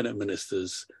Israeli cabinet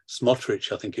ministers,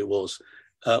 Smotrich, I think it was,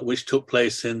 which took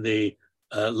place in the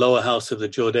lower house of the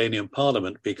Jordanian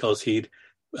parliament because he'd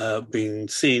been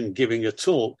seen giving a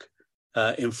talk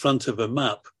in front of a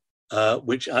map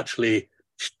which actually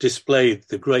displayed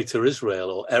the Greater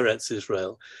Israel or Eretz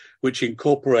Israel, which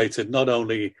incorporated not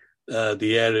only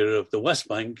the area of the West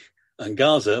Bank and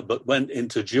Gaza, but went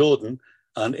into Jordan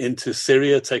and into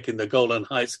Syria, taking the Golan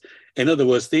Heights. In other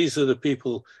words, these are the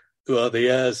people who are the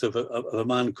heirs of a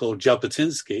man called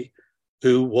Jabotinsky,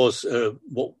 who was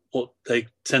what they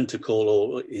tend to call,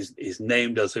 or is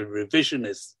named as a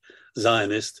revisionist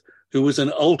Zionist, who was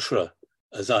an ultra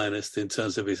Zionist in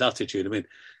terms of his attitude. I mean,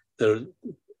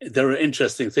 there are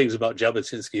interesting things about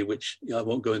Jabotinsky, which I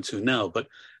won't go into now, but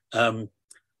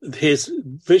his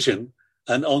vision,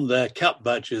 and on their cap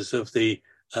badges of the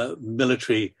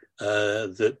military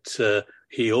that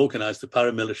he organized, the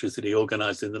paramilitaries that he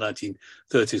organized in the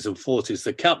 1930s and 40s,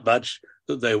 the cap badge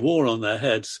that they wore on their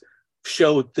heads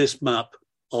showed this map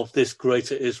of this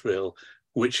Greater Israel,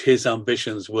 which his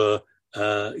ambitions were,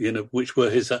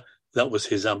 that was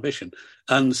his ambition.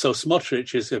 And so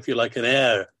Smotrich is, if you like, an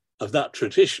heir of that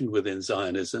tradition within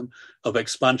Zionism, of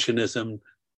expansionism,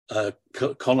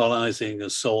 colonizing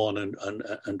and so on,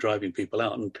 and driving people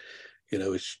out. And,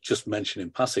 it's just mentioned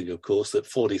in passing, of course, that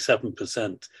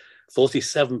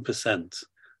 47%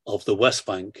 of the West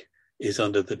Bank is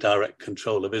under the direct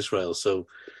control of Israel. So,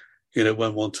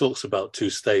 when one talks about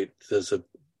two-state, there's a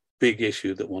big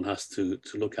issue that one has to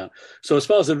look at. So as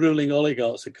far as the ruling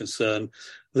oligarchs are concerned,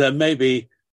 there may be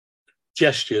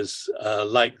gestures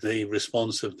like the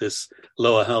response of this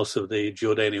lower house of the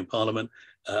Jordanian parliament,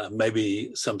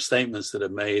 maybe some statements that are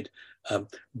made,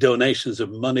 donations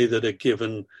of money that are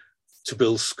given to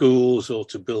build schools or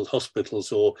to build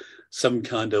hospitals, or some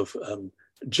kind of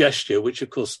gesture, which of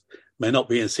course may not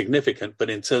be insignificant, but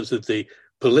in terms of the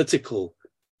political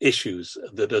issues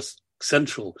that are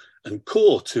central and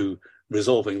core to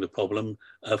resolving the problem,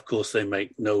 of course, they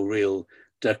make no real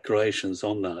declarations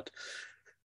on that.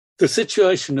 The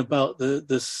situation about the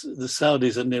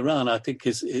Saudis and Iran, I think,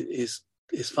 is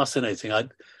fascinating. I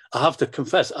have to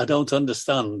confess, I don't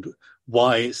understand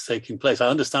why it's taking place. I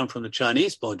understand from the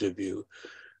Chinese point of view,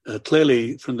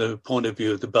 clearly from the point of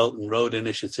view of the Belt and Road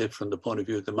Initiative, from the point of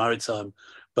view of the Maritime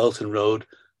Belt and Road,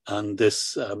 and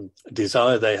this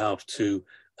desire they have to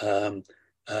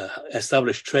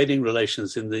establish trading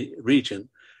relations in the region,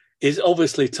 is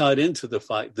obviously tied into the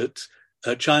fact that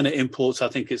China imports, I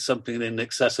think it's something in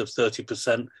excess of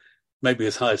 30%, maybe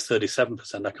as high as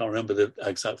 37%. I can't remember the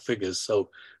exact figures, so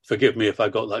forgive me if I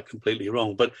got that completely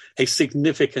wrong. But a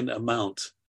significant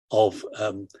amount of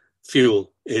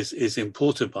fuel is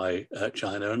imported by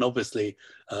China, and obviously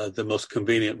the most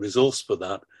convenient resource for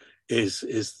that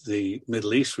is the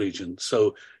Middle East region.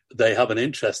 So they have an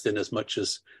interest in as much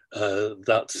as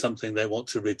that's something they want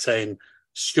to retain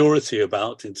surety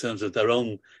about in terms of their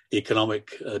own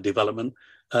economic development.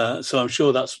 So I'm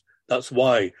sure that's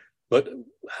why. But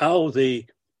how the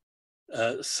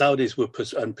Saudis were,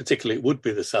 and particularly it would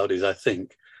be the Saudis, I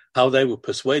think, how they were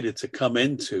persuaded to come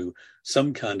into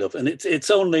some kind of, and it's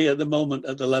only at the moment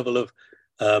at the level of,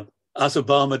 as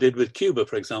Obama did with Cuba,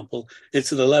 for example,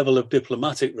 it's at the level of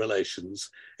diplomatic relations.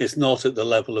 It's not at the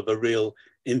level of a real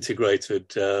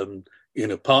integrated,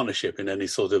 partnership in any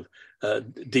sort of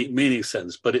deep meaning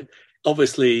sense. But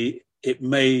it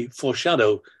may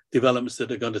foreshadow developments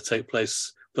that are going to take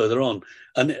place further on.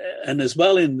 And as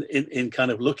well in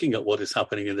kind of looking at what is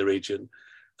happening in the region,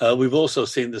 we've also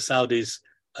seen the Saudis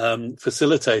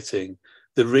facilitating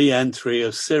the re-entry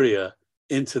of Syria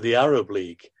into the Arab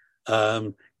League,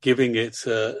 giving it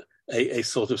a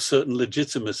sort of certain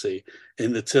legitimacy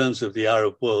in the terms of the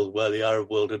Arab world, where the Arab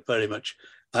world had very much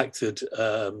acted.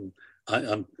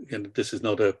 This is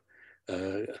not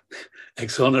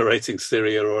exonerating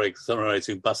Syria or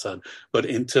exonerating Bashar, but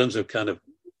in terms of kind of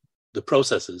the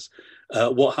processes,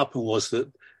 what happened was that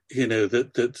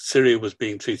that Syria was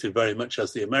being treated very much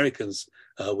as the Americans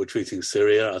were treating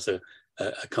Syria, as a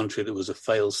country that was a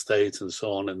failed state and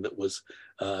so on, and that was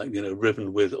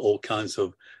riven with all kinds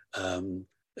of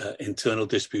internal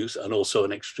disputes and also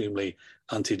an extremely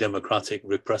anti-democratic,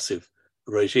 repressive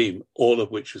regime, all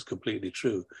of which is completely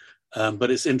true.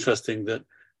 But it's interesting that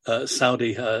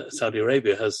Saudi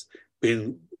Arabia has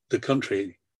been the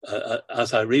country,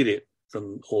 as I read it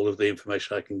from all of the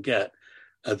information I can get,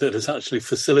 that has actually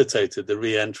facilitated the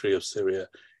re-entry of Syria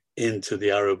into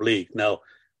the Arab League. Now,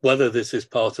 whether this is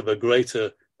part of a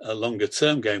greater,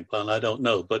 longer-term game plan, I don't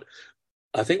know. But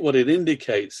I think what it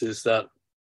indicates is that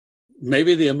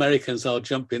maybe the Americans are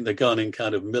jumping the gun in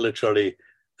kind of militarily,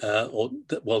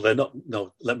 they're not.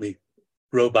 No, let me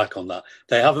row back on that.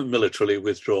 They haven't militarily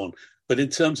withdrawn, but in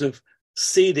terms of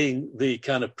ceding the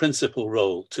kind of principal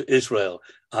role to Israel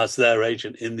as their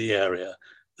agent in the area,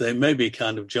 they may be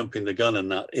kind of jumping the gun on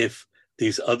that if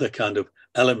these other kind of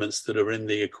elements that are in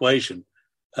the equation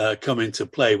come into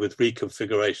play with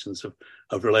reconfigurations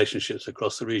of relationships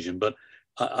across the region. But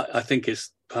I think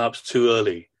it's perhaps too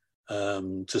early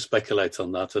to speculate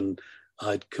on that. And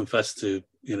I'd confess to,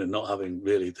 not having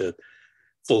really the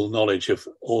full knowledge of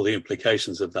all the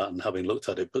implications of that and having looked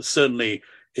at it. But certainly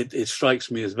it strikes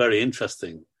me as very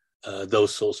interesting,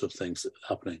 those sorts of things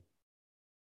happening.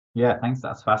 Yeah, thanks.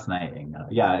 That's fascinating.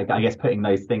 I guess putting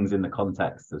those things in the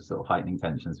context of sort of heightening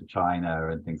tensions with China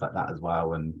and things like that as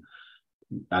well, and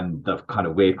the kind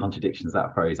of weird contradictions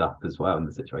that throws up as well in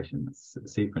the situation. It's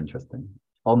super interesting.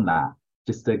 On that,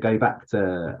 just to go back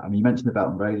to, you mentioned the Belt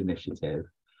and Road Initiative.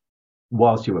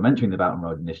 Whilst you were mentioning the Belt and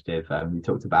Road Initiative, you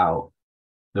talked about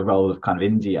the role of kind of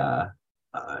India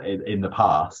in the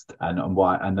past and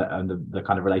why and the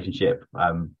kind of relationship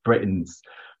Britain's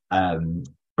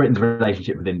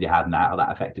relationship with India had and how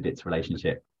that affected its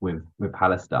relationship with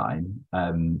Palestine.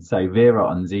 So Vera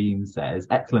on Zoom says,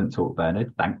 excellent talk,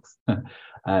 Bernard, thanks.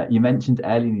 You mentioned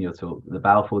earlier in your talk that the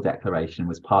Balfour Declaration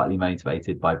was partly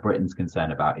motivated by Britain's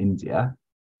concern about India.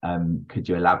 Could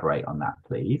you elaborate on that,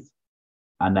 please?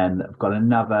 And then I've got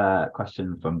another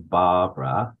question from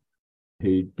Barbara,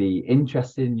 who'd be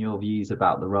interested in your views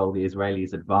about the role the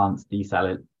Israelis' advanced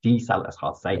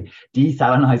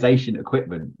desalinization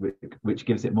equipment, which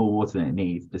gives it more water than it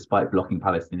needs, despite blocking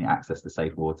Palestinian access to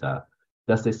safe water.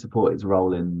 Does this support its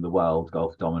role in the world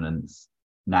Gulf dominance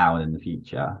now and in the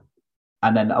future?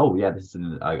 And then, this is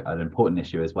an important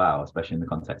issue as well, especially in the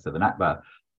context of the Nakba.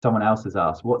 Someone else has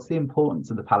asked, what's the importance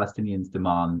of the Palestinians'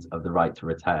 demands of the right to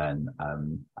return,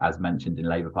 as mentioned in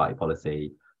Labour Party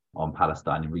policy on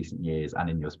Palestine in recent years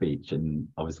and in your speech? And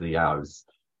obviously I was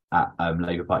at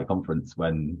Labour Party conference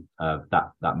when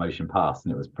that motion passed,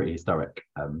 and it was pretty historic.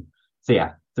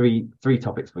 Three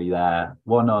topics for you there.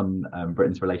 One on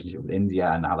Britain's relationship with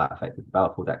India and how that affected the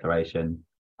Balfour Declaration.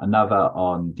 Another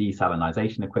on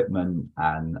desalinization equipment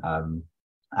and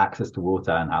access to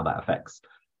water and how that affects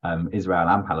Israel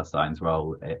and Palestine's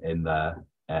role in the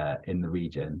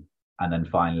region. And then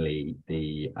finally,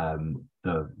 the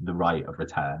right of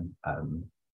return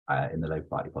in the Labour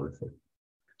Party policy.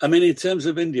 In terms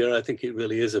of India, I think it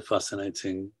really is a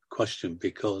fascinating question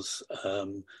because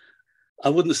I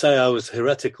wouldn't say I was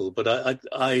heretical, but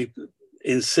I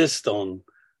insist on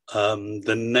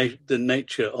the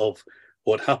nature of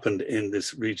what happened in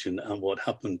this region and what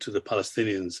happened to the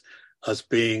Palestinians as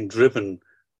being driven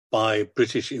by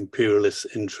British imperialist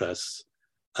interests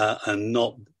and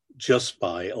not just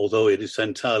by, although it is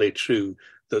entirely true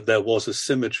that there was a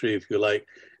symmetry, if you like,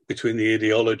 between the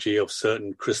ideology of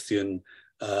certain Christian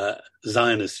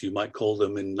Zionists, you might call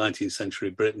them, in 19th century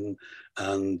Britain,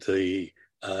 and the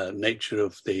nature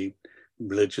of the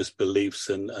religious beliefs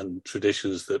and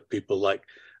traditions that people like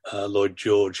Lloyd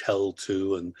George held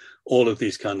to, and all of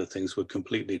these kind of things were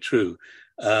completely true.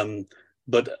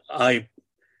 But I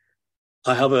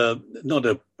have not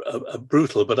a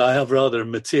brutal, but I have rather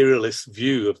a materialist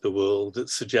view of the world that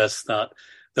suggests that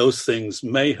those things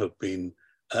may have been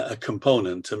a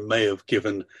component and may have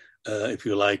given, if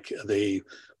you like, the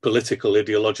political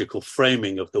ideological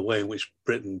framing of the way in which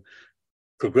Britain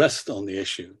progressed on the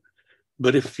issue.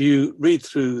 But if you read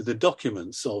through the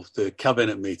documents of the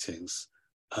cabinet meetings,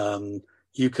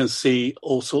 you can see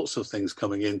all sorts of things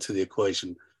coming into the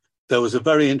equation. There was a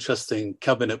very interesting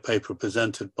cabinet paper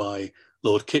presented by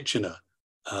Lord Kitchener,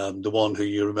 the one who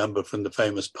you remember from the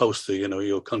famous poster, you know,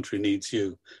 "Your country needs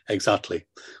you." Exactly.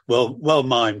 Well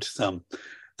mimed, Sam.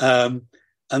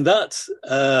 And that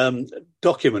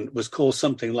document was called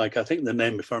something like, I think the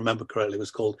name, if I remember correctly,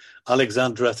 was called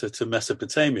Alexandretta to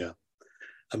Mesopotamia.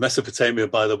 And Mesopotamia,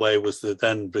 by the way, was the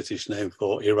then British name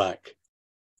for Iraq.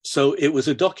 So it was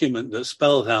a document that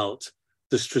spelled out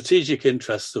the strategic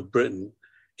interests of Britain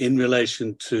in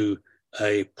relation to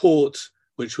a port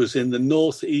which was in the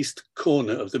northeast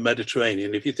corner of the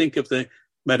Mediterranean. If you think of the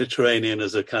Mediterranean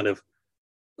as a kind of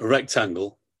a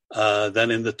rectangle,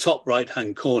 then in the top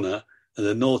right-hand corner, in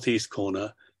the northeast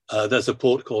corner, there's a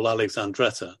port called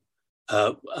Alexandretta.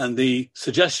 And the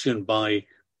suggestion by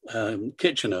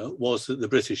Kitchener was that the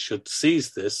British should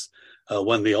seize this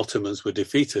when the Ottomans were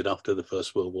defeated after the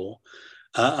First World War,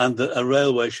 and that a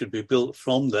railway should be built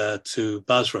from there to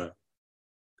Basra.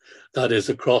 That is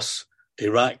across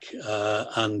Iraq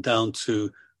and down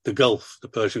to the Gulf, the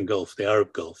Persian Gulf, the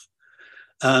Arab Gulf.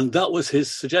 And that was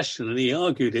his suggestion, and he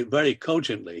argued it very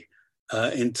cogently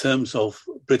in terms of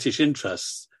British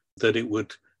interests, that it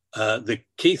would, the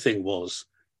key thing was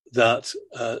that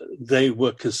they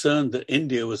were concerned that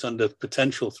India was under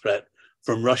potential threat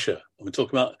from Russia. We're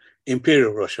talking about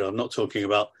Imperial Russia. I'm not talking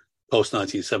about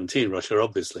post-1917 Russia,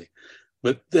 obviously.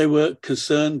 But they were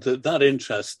concerned that that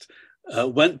interest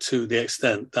went to the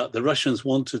extent that the Russians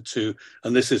wanted to,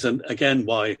 and this is again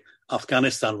why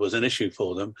Afghanistan was an issue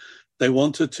for them, they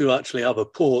wanted to actually have a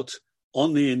port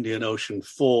on the Indian Ocean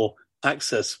for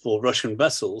access for Russian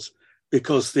vessels,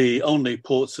 because the only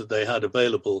ports that they had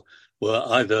available were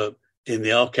either in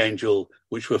the Archangel,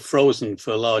 which were frozen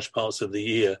for large parts of the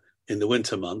year in the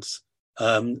winter months,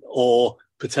 or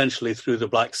potentially through the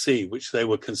Black Sea, which they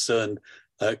were concerned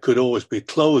could always be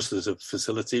closed as a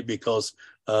facility because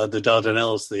the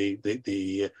Dardanelles,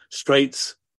 the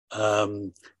straits,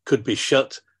 could be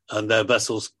shut and their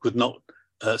vessels could not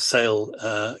sail,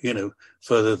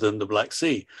 further than the Black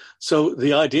Sea. So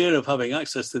the idea of having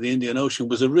access to the Indian Ocean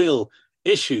was a real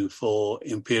issue for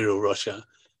Imperial Russia.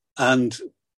 And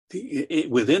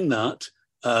within that,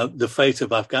 the fate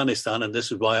of Afghanistan, and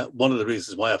this is why one of the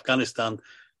reasons why Afghanistan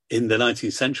in the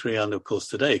 19th century and of course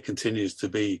today continues to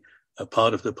be a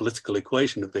part of the political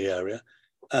equation of the area.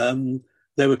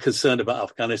 They were concerned about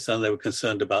Afghanistan, they were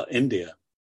concerned about India.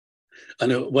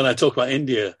 And when I talk about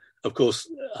India, of course,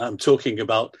 I'm talking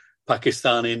about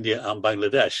Pakistan, India, and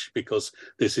Bangladesh, because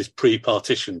this is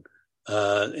pre-partition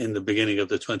in the beginning of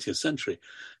the 20th century.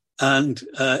 And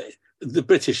the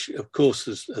British, of course,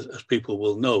 as people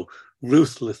will know,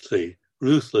 ruthlessly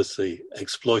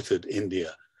exploited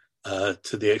India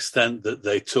to the extent that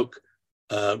they took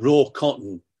raw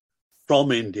cotton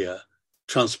from India,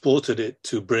 transported it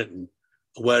to Britain,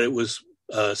 where it was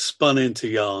spun into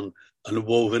yarn and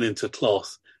woven into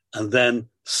cloth, and then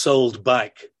sold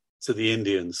back to the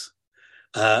Indians.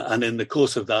 And in the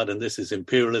course of that, and this is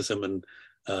imperialism and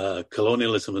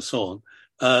colonialism and so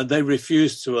on, they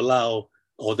refused to allow,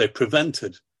 or they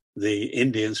prevented the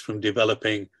Indians from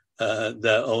developing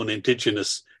their own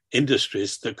indigenous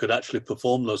industries that could actually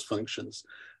perform those functions.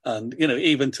 And,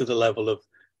 even to the level of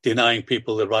denying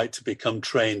people the right to become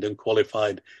trained and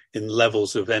qualified in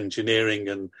levels of engineering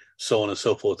and so on and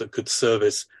so forth that could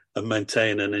service and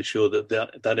maintain and ensure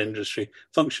that industry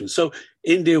functions. So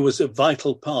India was a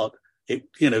vital part. The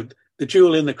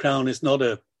jewel in the crown is not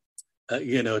a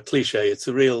cliche. It's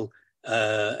a real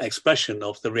expression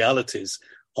of the realities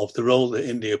of the role that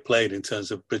India played in terms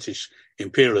of British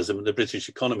imperialism and the British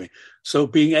economy. So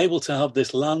being able to have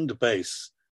this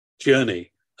land-based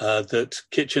journey that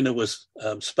Kitchener was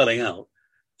spelling out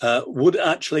would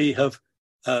actually have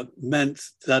meant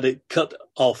that it cut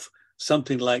off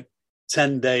something like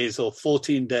 10 days or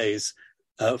 14 days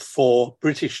for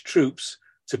British troops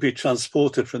to be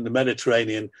transported from the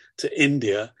Mediterranean to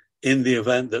India in the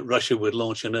event that Russia would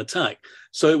launch an attack.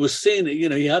 So it was seen,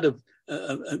 you had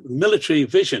military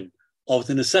vision of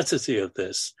the necessity of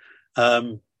this.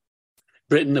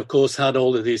 Britain, of course, had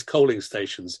all of these coaling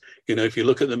stations. You know, if you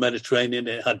look at the Mediterranean,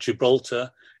 it had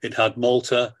Gibraltar, it had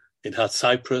Malta, it had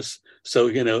Cyprus. So,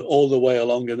 you know, all the way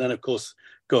along. And then, of course,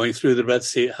 going through the Red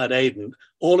Sea, it had Aden.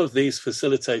 All of these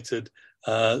facilitated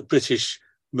British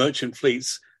merchant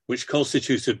fleets, which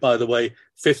constituted, by the way,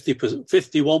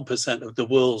 51% of the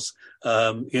world's,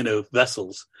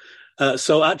 vessels.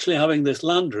 So actually having this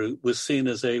land route was seen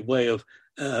as a way of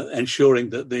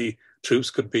ensuring that the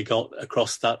troops could be got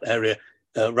across that area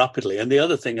rapidly. And the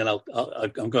other thing, and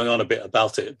I'm going on a bit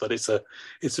about it, but it's a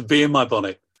bee in my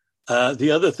bonnet.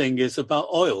 The other thing is about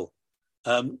oil.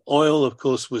 Oil, of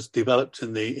course, was developed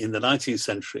in the 19th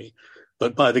century,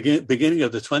 but by the beginning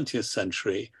of the 20th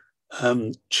century,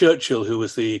 Churchill, who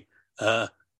was the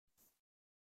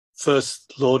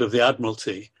first Lord of the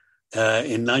Admiralty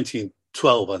in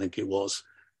 1912, I think it was,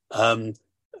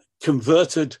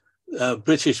 converted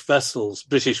British vessels,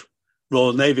 British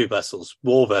Royal Navy vessels,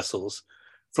 war vessels,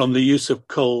 from the use of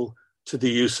coal to the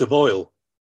use of oil.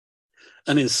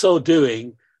 And in so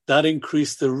doing, that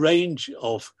increased the range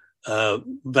of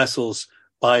vessels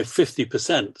by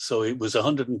 50%. So it was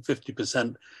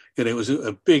 150%. It was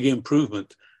a big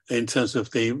improvement in terms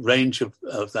of the range of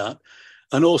that.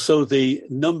 And also the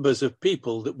numbers of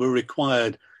people that were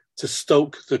required to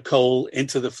stoke the coal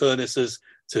into the furnaces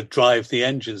to drive the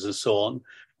engines and so on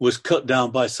was cut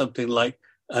down by something like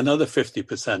another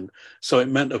 50%. So it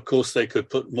meant, of course, they could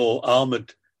put more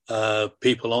armored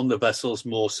people on the vessels,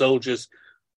 more soldiers,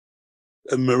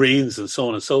 and Marines, and so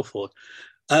on and so forth.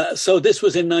 So this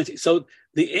was in So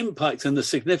the impact and the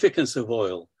significance of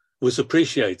oil was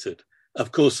appreciated.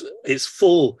 Of course, its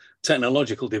full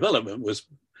technological development was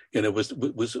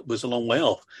a long way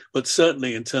off, but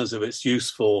certainly in terms of its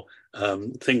use for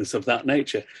things of that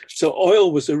nature. So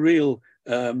oil was a real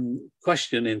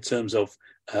question in terms of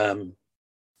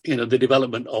the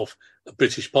development of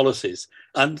British policies.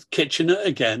 And Kitchener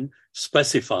again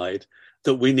specified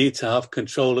that we need to have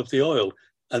control of the oil.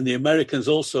 And the Americans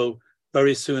also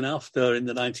very soon after, in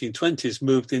the 1920s,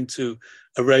 moved into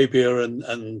Arabia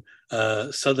and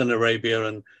Southern Arabia,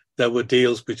 and there were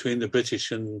deals between the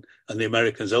British and the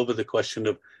Americans over the question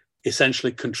of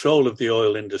essentially control of the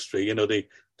oil industry. You know, the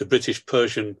British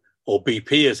Persian, or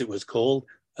BP as it was called,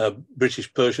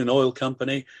 British Persian Oil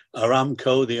Company,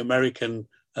 Aramco, the American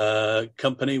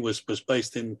company, was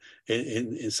based in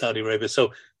Saudi Arabia.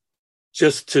 So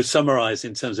just to summarize,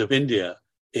 in terms of India,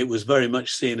 it was very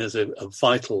much seen as a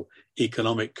vital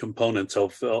economic component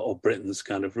of Britain's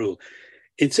kind of rule.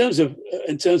 In terms of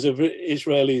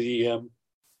Israeli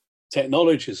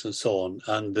technologies and so on,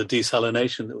 and the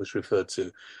desalination that was referred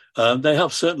to, they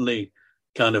have certainly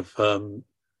kind of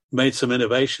made some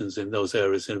innovations in those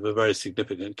areas in a very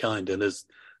significant kind. And as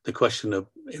the question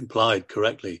implied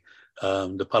correctly,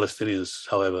 the Palestinians,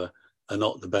 however, are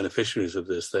not the beneficiaries of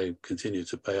this. They continue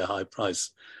to pay a high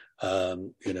price.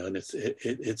 And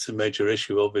it's a major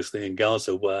issue, obviously, in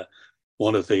Gaza, where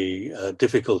one of the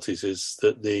difficulties is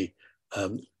that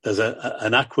there's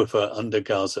an aquifer under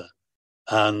Gaza,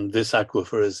 and this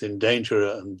aquifer is in danger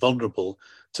and vulnerable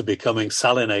to becoming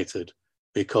salinated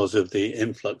because of the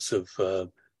influx of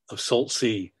salt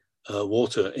sea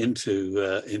water into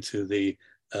the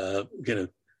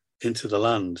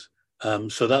land.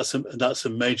 So that's a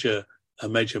major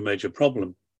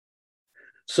problem.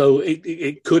 So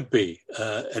it could be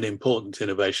an important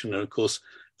innovation, and of course,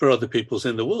 for other peoples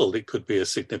in the world, it could be a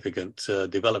significant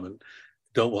development.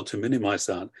 Don't want to minimize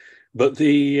that, but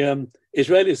the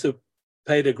Israelis have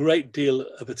paid a great deal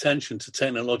of attention to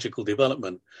technological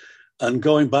development. And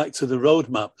going back to the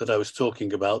roadmap that I was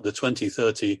talking about, the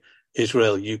 2030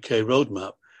 Israel-UK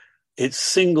roadmap, it's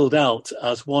singled out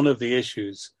as one of the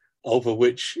issues over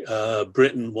which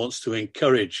Britain wants to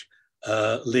encourage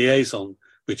liaison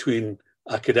between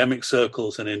academic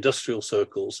circles and industrial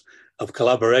circles of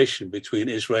collaboration between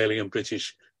Israeli and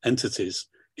British entities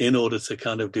in order to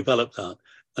kind of develop that.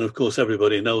 And of course,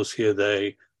 everybody knows here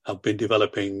they have been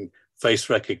developing face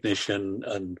recognition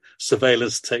and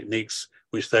surveillance techniques,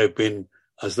 which they've been,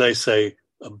 as they say,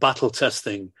 battle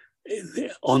testing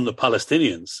on the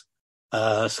Palestinians.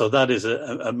 So that is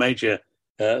a major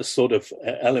sort of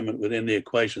element within the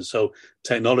equation. So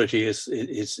technology is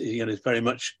very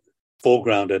much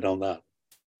foregrounded on that.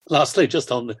 Lastly,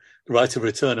 just on the right of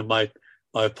return, and my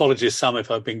apologies, Sam, if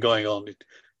I've been going on,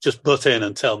 just butt in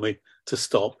and tell me to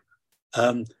stop.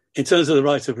 In terms of the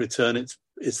right of return,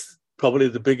 it's probably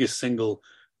the biggest single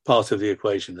part of the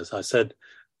equation. As I said,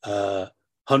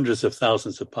 hundreds of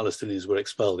thousands of Palestinians were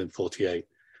expelled in 1948.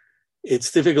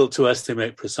 It's difficult to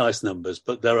estimate precise numbers,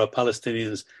 but there are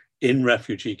Palestinians in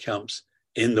refugee camps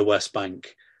in the West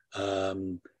Bank,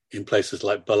 in places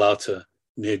like Balata,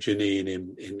 near Jenin,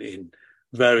 in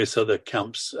various other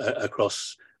camps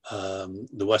across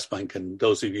the West Bank. And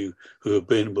those of you who have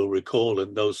been will recall,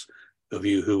 and those of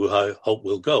you who I hope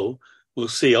will go, will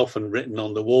see often written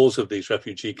on the walls of these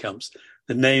refugee camps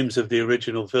the names of the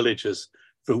original villages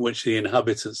from which the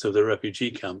inhabitants of the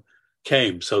refugee camp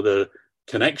came. So the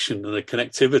connection and the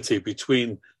connectivity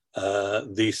between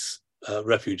these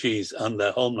refugees and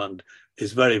their homeland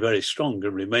is very, very strong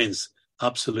and remains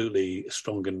absolutely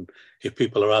strong. And if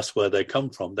people are asked where they come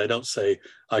from, they don't say,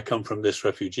 I come from this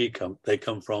refugee camp. They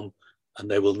come from, and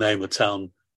they will name a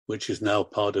town which is now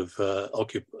part of the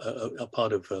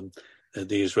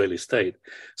Israeli state.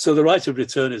 So the right of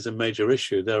return is a major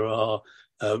issue. There are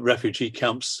refugee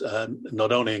camps,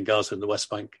 not only in Gaza and the West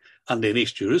Bank and in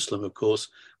East Jerusalem, of course,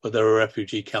 but there are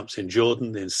refugee camps in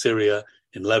Jordan, in Syria,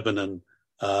 in Lebanon,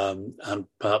 and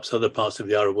perhaps other parts of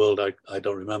the Arab world, I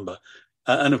don't remember.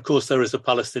 And of course, there is a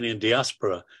Palestinian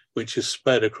diaspora, which is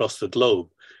spread across the globe,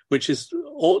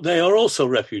 they are also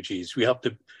refugees. We have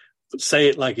to say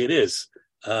it like it is.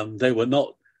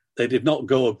 They did not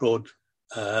go abroad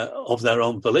of their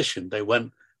own volition. They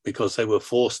went because they were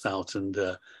forced out, and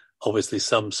obviously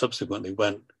some subsequently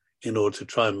went in order to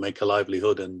try and make a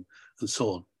livelihood and so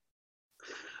on.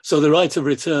 So the right of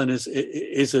return is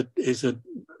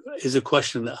a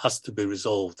question that has to be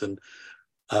resolved, and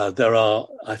there are,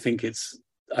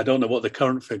 I don't know what the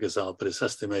current figures are, but it's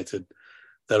estimated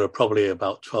there are probably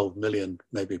about 12 million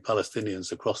maybe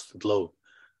Palestinians across the globe,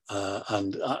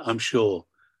 and I'm sure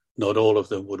not all of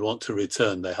them would want to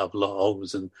return. They have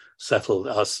homes and settled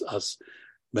as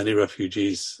many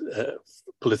refugees,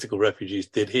 political refugees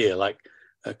did here, like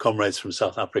comrades from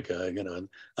South Africa,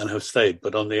 and have stayed.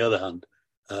 But on the other hand,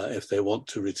 if they want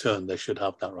to return, they should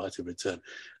have that right of return.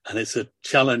 And it's a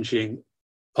challenging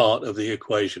part of the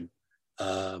equation.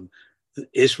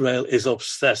 Israel is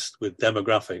obsessed with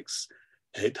demographics.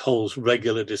 It holds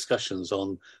regular discussions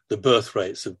on the birth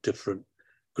rates of different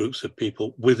groups of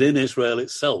people within Israel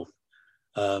itself,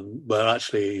 where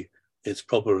actually it's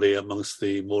probably amongst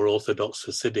the more Orthodox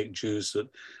Hasidic Jews that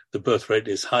the birth rate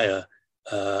is higher,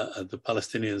 and the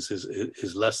Palestinians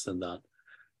is less than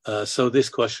that. So this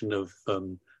question of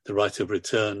the right of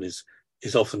return is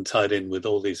often tied in with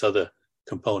all these other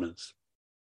components.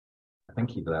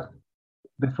 Thank you for that.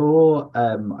 Before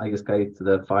I just go to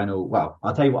the final, well,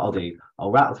 I'll tell you what I'll do.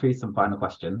 I'll rattle through some final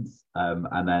questions,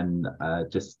 and then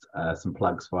just some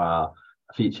plugs for our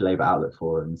future Labour Outlook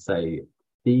Forum. So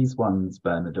these ones,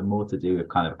 Bernard, are more to do with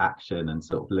kind of action and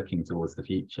sort of looking towards the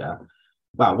future.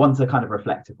 Well, one's a kind of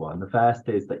reflective one. The first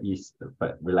is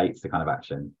that relates to kind of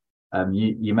action.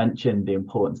 You mentioned the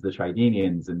importance of the trade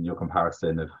unions and your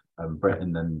comparison of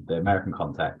Britain and the American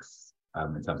context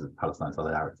in terms of Palestine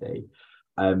solidarity.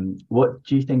 What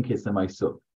do you think is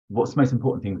what's the most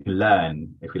important thing we can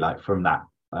learn, if you like, from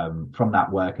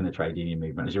that work in the trade union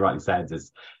movement? As you rightly said,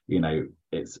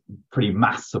 it's pretty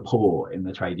mass support in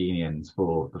the trade unions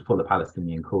for the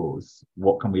Palestinian cause.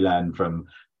 What can we learn from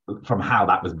how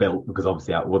that was built? Because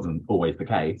obviously that wasn't always the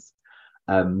case.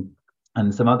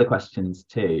 And some other questions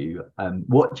too.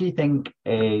 What do you think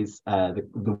is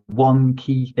the one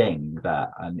key thing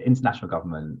that an international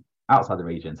government outside the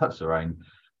region, such as our own,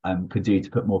 could do to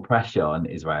put more pressure on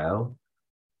Israel?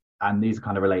 And these are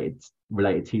kind of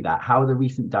related to that. How are the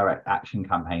recent direct action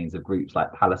campaigns of groups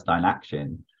like Palestine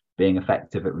Action being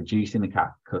effective at reducing the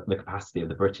capacity of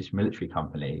the British military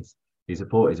companies who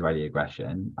support Israeli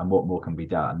aggression, and what more can be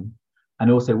done?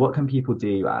 And also, what can people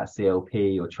do at a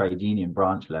CLP or trade union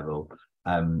branch level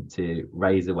to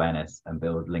raise awareness and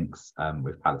build links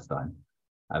with Palestine?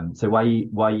 So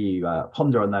while you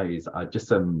ponder on those, just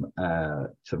some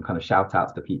kind of shout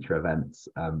outs to future events,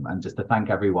 and just to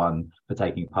thank everyone for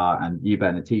taking part, and you,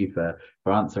 Bernard, too, for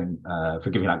answering, for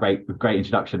giving that great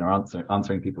introduction, or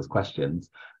answering people's questions.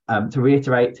 To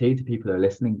reiterate too, to people who are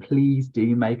listening, please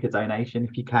do make a donation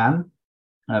if you can,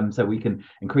 so we can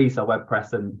increase our web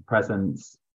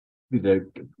presence,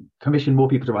 commission more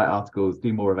people to write articles,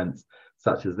 do more events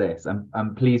such as this,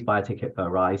 and please buy a ticket for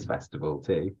Arise Festival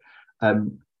too.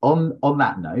 On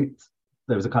that note,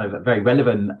 there was a kind of a very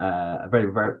relevant,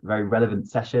 very relevant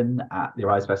session at the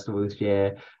Arise Festival this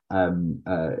year.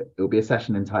 It will be a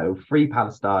session entitled "Free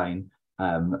Palestine,"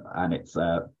 and it's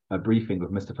a briefing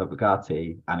with Mustafa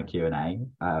Bugatti and a Q&A.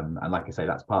 And like I say,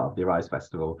 that's part of the Arise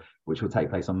Festival, which will take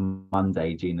place on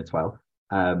Monday, June the 12th.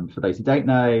 For those who don't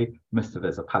know, Mustafa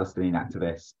is a Palestinian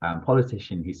activist and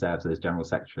politician who serves as General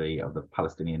Secretary of the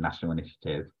Palestinian National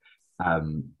Initiative.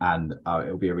 And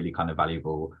it'll be a really kind of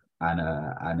valuable and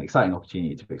an exciting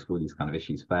opportunity to explore these kind of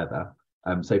issues further.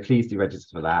 So please do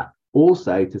register for that.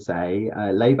 Also to say,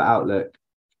 Labour Outlook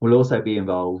will also be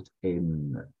involved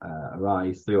in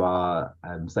Arise through our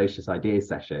Socialist Ideas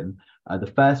session.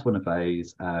 The first one of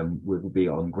those will be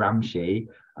on Gramsci,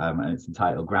 and it's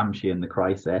entitled Gramsci and the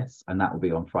Crisis, and that will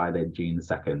be on Friday, June the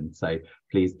 2nd. So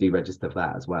please do register for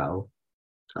that as well.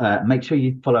 Make sure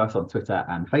you follow us on Twitter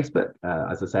and Facebook.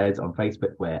 As I said, on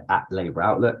Facebook, we're at Labour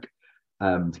Outlook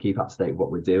to keep up to date with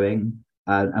what we're doing.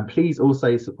 And please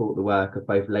also support the work of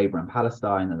both Labour and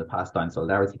Palestine and the Palestine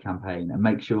Solidarity Campaign, and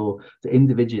make sure to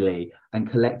individually and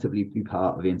collectively be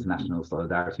part of the international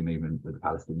solidarity movement with the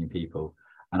Palestinian people.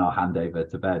 And I'll hand over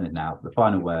to Bernard now for the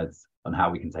final words on how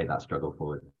we can take that struggle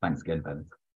forward. Thanks again, Bernard.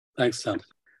 Thanks, Sam.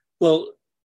 Well,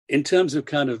 in terms of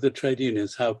kind of the trade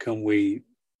unions, how can we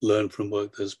learn from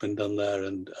work that's been done there,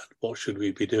 and what should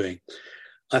we be doing?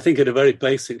 I think at a very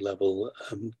basic level,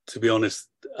 to be honest,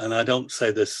 and I don't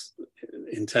say this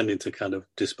intending to kind of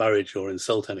disparage or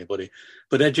insult anybody,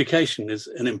 but education is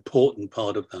an important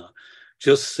part of that.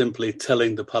 Just simply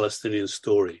telling the Palestinian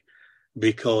story,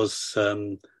 because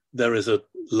there is a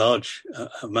large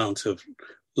amount of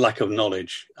lack of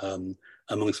knowledge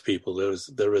amongst people.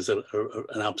 There is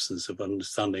an absence of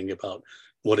understanding about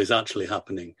what is actually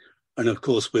happening. And of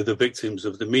course, we're the victims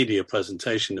of the media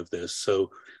presentation of this. So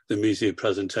the media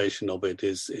presentation of it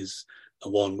is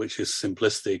one which is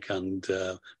simplistic and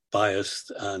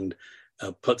biased, and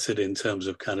puts it in terms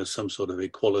of kind of some sort of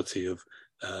equality of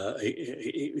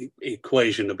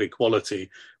equation of equality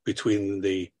between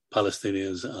the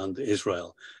Palestinians and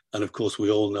Israel. And of course, we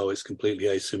all know it's completely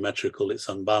asymmetrical, it's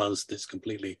unbalanced, it's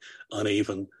completely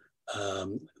uneven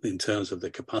in terms of the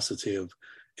capacity of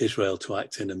Israel to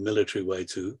act in a military way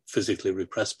to physically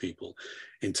repress people,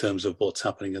 in terms of what's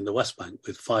happening in the West Bank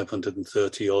with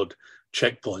 530 odd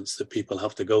checkpoints that people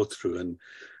have to go through. And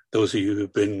those of you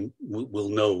who've been will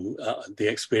know the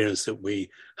experience that we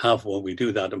have when we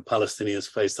do that, and Palestinians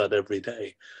face that every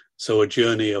day. So a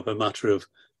journey of a matter of,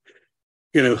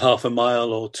 half a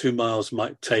mile or 2 miles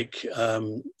might take,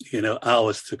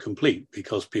 hours to complete,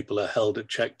 because people are held at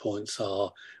checkpoints,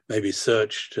 are maybe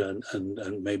searched,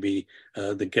 and maybe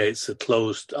the gates are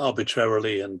closed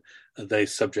arbitrarily, and they're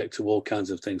subject to all kinds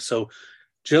of things. So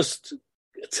just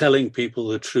telling people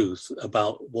the truth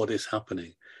about what is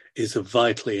happening is a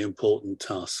vitally important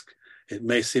task. It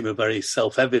may seem a very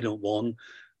self-evident one,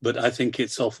 but I think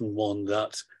it's often one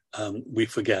that we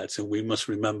forget and we must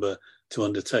remember to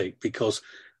undertake, because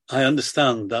I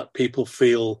understand that people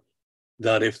feel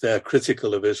that if they're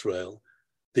critical of Israel,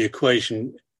 the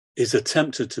equation is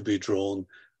attempted to be drawn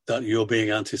that you're being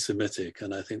anti-Semitic,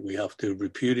 and I think we have to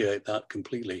repudiate that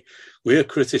completely. We are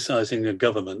criticizing a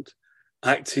government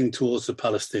acting towards the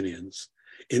Palestinians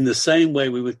in the same way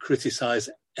we would criticize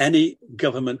any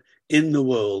government in the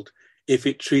world if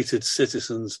it treated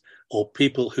citizens or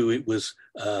people who it was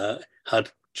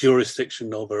had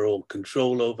jurisdiction over or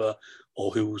control over,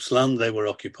 or whose land they were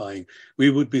occupying. We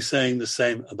would be saying the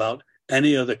same about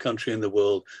any other country in the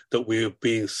world that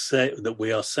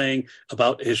we are saying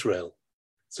about Israel.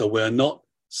 So we're not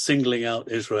singling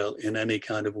out Israel in any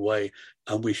kind of way,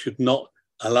 and we should not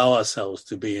allow ourselves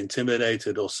to be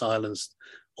intimidated or silenced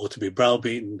or to be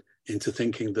browbeaten into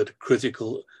thinking that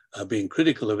being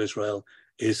critical of Israel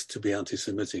is to be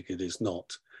anti-Semitic. It is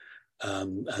not.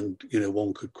 And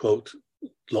one could quote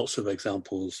lots of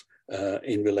examples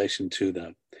in relation to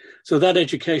that. So that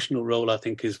educational role, I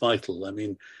think, is vital. I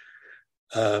mean,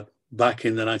 back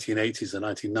in the 1980s and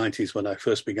 1990s, when I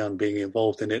first began being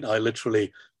involved in it, I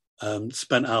literally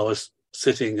spent hours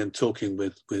sitting and talking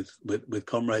with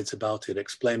comrades about it,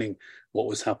 explaining what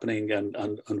was happening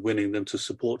and winning them to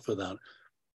support for that.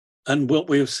 And what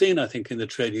we have seen, I think, in the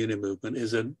trade union movement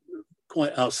is a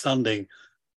quite outstanding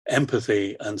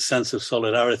empathy and sense of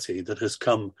solidarity that has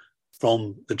come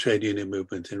from the trade union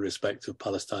movement in respect of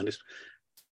Palestine.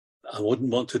 I wouldn't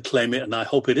want to claim it, and I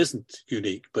hope it isn't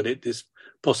unique, but it is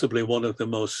possibly one of the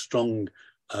most strong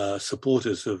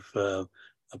supporters of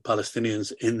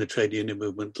Palestinians in the trade union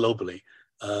movement globally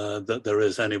that there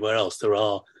is anywhere else.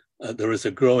 There is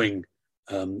a growing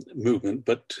movement,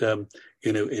 but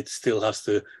it still has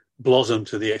to blossom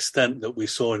to the extent that we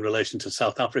saw in relation to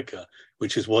South Africa,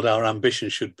 which is what our ambition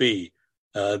should be.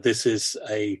 This is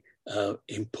a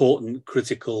important,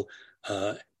 critical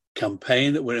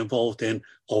campaign that we're involved in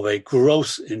of a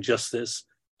gross injustice,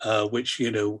 which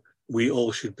we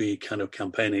all should be kind of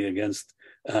campaigning against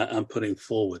and putting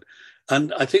forward.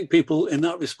 And I think people in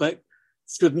that respect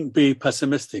shouldn't be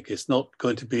pessimistic. It's not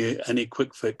going to be any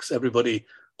quick fix. Everybody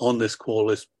on this call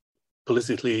is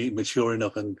politically mature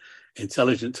enough and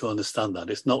intelligent to understand that.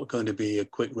 It's not going to be a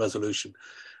quick resolution.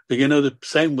 But the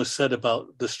same was said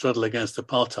about the struggle against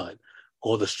apartheid.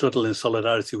 or the struggle in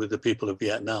solidarity with the people of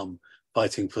Vietnam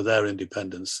fighting for their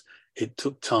independence. It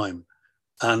took time.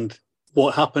 And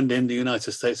what happened in the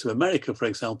United States of America, for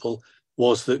example,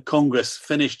 was that Congress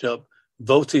finished up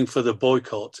voting for the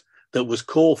boycott that was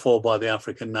called for by the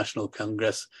African National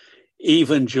Congress,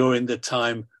 even during the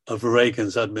time of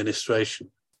Reagan's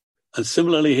administration. And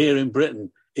similarly here in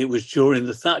Britain, it was during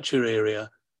the Thatcher era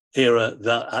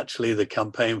that actually the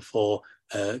campaign for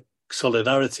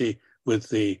solidarity with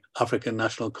the African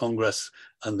National Congress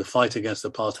and the fight against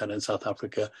apartheid in South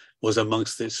Africa was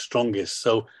amongst its strongest.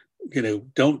 So,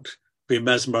 don't be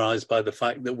mesmerized by the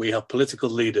fact that we have political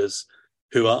leaders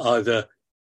who are either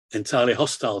entirely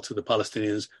hostile to the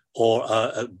Palestinians or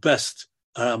are at best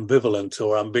ambivalent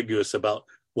or ambiguous about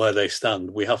where they stand.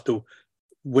 We have to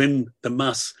win the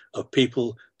mass of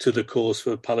people to the cause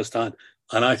for Palestine.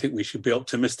 And I think we should be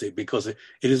optimistic because it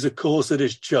is a cause that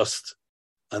is just.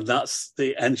 And that's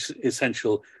the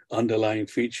essential underlying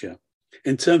feature.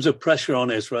 In terms of pressure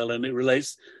on Israel, and it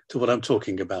relates to what I'm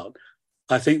talking about,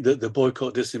 I think that the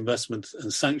boycott, disinvestment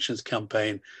and sanctions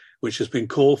campaign, which has been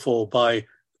called for by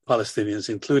Palestinians,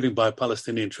 including by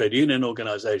Palestinian trade union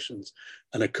organizations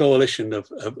and a coalition of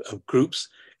groups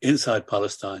inside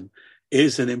Palestine,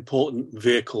 is an important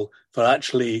vehicle for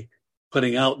actually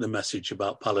putting out the message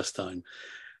about Palestine.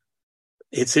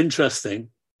 It's interesting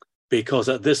because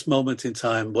at this moment in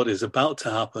time, what is about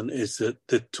to happen is that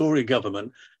the Tory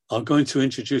government are going to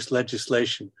introduce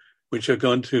legislation which are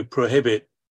going to prohibit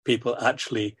people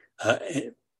actually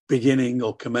beginning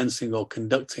or commencing or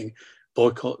conducting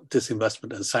boycott,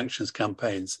 disinvestment and sanctions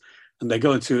campaigns. And they're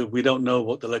going to, we don't know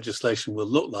what the legislation will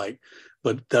look like,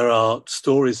 but there are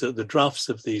stories that the drafts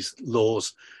of these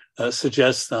laws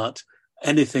suggest that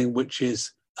anything which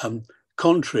is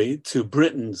contrary to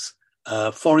Britain's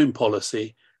foreign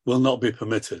policy will not be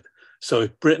permitted. So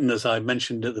if Britain, as I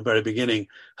mentioned at the very beginning,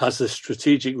 has a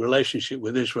strategic relationship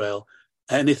with Israel,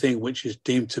 anything which is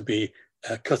deemed to be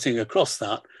cutting across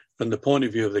that from the point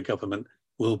of view of the government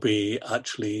will be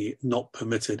actually not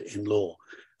permitted in law.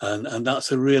 And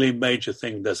that's a really major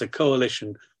thing. There's a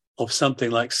coalition of something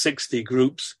like 60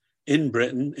 groups in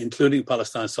Britain, including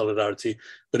Palestine Solidarity,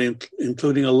 but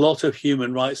including a lot of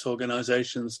human rights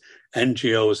organizations,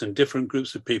 NGOs, and different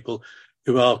groups of people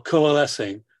who are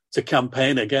coalescing to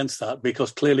campaign against that,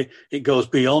 because clearly it goes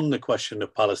beyond the question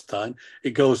of Palestine.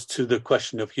 It goes to the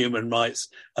question of human rights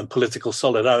and political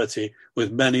solidarity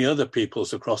with many other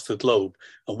peoples across the globe.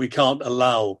 And we can't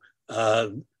allow,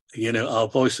 our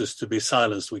voices to be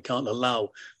silenced. We can't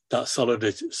allow that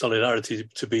solidarity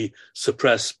to be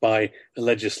suppressed by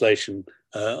legislation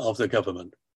of the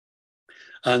government.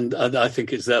 And I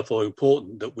think it's therefore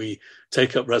important that we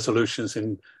take up resolutions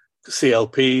in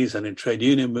CLPs and in trade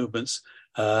union movements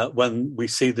when we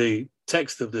see the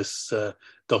text of this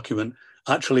document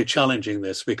actually challenging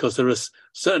this, because there are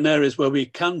certain areas where we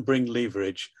can bring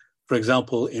leverage. For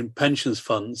example, in pensions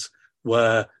funds,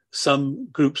 where some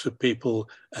groups of people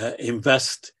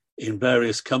invest in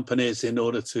various companies in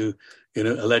order to,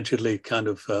 allegedly kind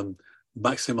of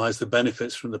maximize the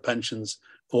benefits from the pensions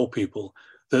for people,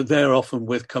 that they're often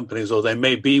with companies, or they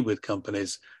may be with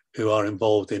companies who are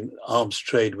involved in arms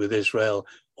trade with Israel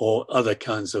or other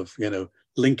kinds of,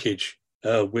 linkage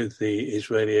with the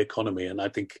Israeli economy. And I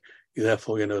think,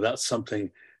 therefore, that's something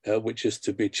which is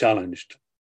to be challenged.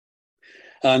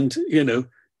 And,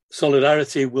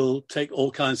 solidarity will take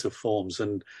all kinds of forms.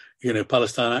 And,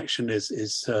 Palestine Action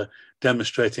is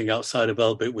demonstrating outside of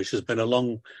Elbit, which has been a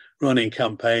long-running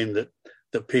campaign that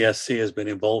PSC has been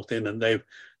involved in, and they've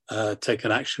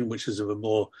taken action which is of a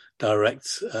more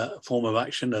direct form of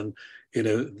action. And,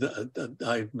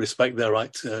 I respect their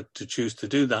right to choose to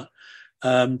do that.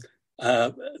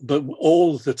 But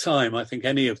all the time, I think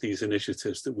any of these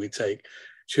initiatives that we take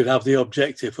should have the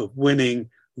objective of winning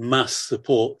mass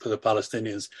support for the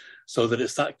Palestinians, so that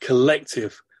it's that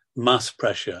collective mass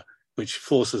pressure which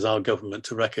forces our government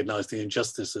to recognize the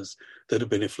injustices that have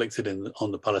been inflicted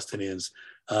on the Palestinians,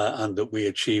 and that we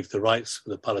achieve the rights for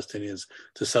the Palestinians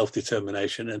to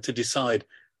self-determination and to decide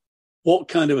what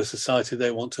kind of a society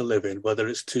they want to live in, whether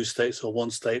it's two states or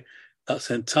one state.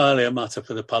 That's entirely a matter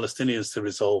for the Palestinians to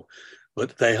resolve,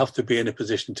 but they have to be in a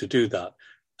position to do that.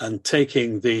 And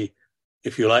taking the,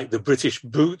 if you like, the British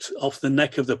boot off the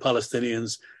neck of the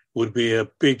Palestinians would be a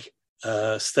big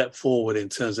step forward in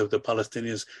terms of the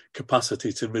Palestinians'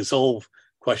 capacity to resolve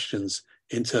questions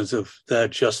in terms of their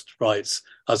just rights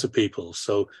as a people.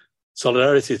 So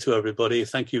solidarity to everybody.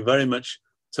 Thank you very much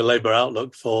to Labour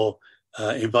Outlook for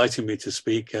inviting me to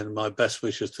speak, and my best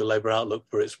wishes to Labour Outlook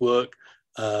for its work.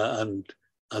 And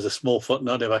as a small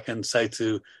footnote, if I can say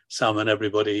to Sam and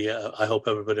everybody, I hope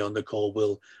everybody on the call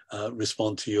will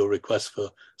respond to your request for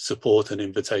support and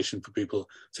invitation for people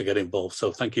to get involved.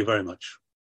 So thank you very much.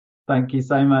 Thank you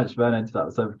so much, Bernard. That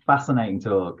was a fascinating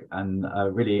talk and a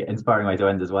really inspiring way to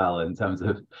end as well, in terms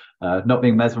of not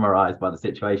being mesmerized by the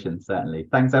situation, certainly.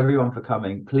 Thanks everyone for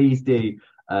coming. Please do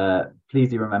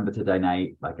remember to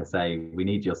donate. Like I say, we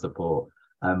need your support.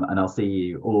 And I'll see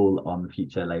you all on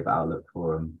future Labour Outlook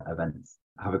Forum events.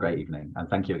 Have a great evening. And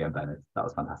thank you again, Bernard. That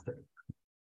was fantastic.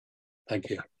 Thank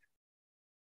you.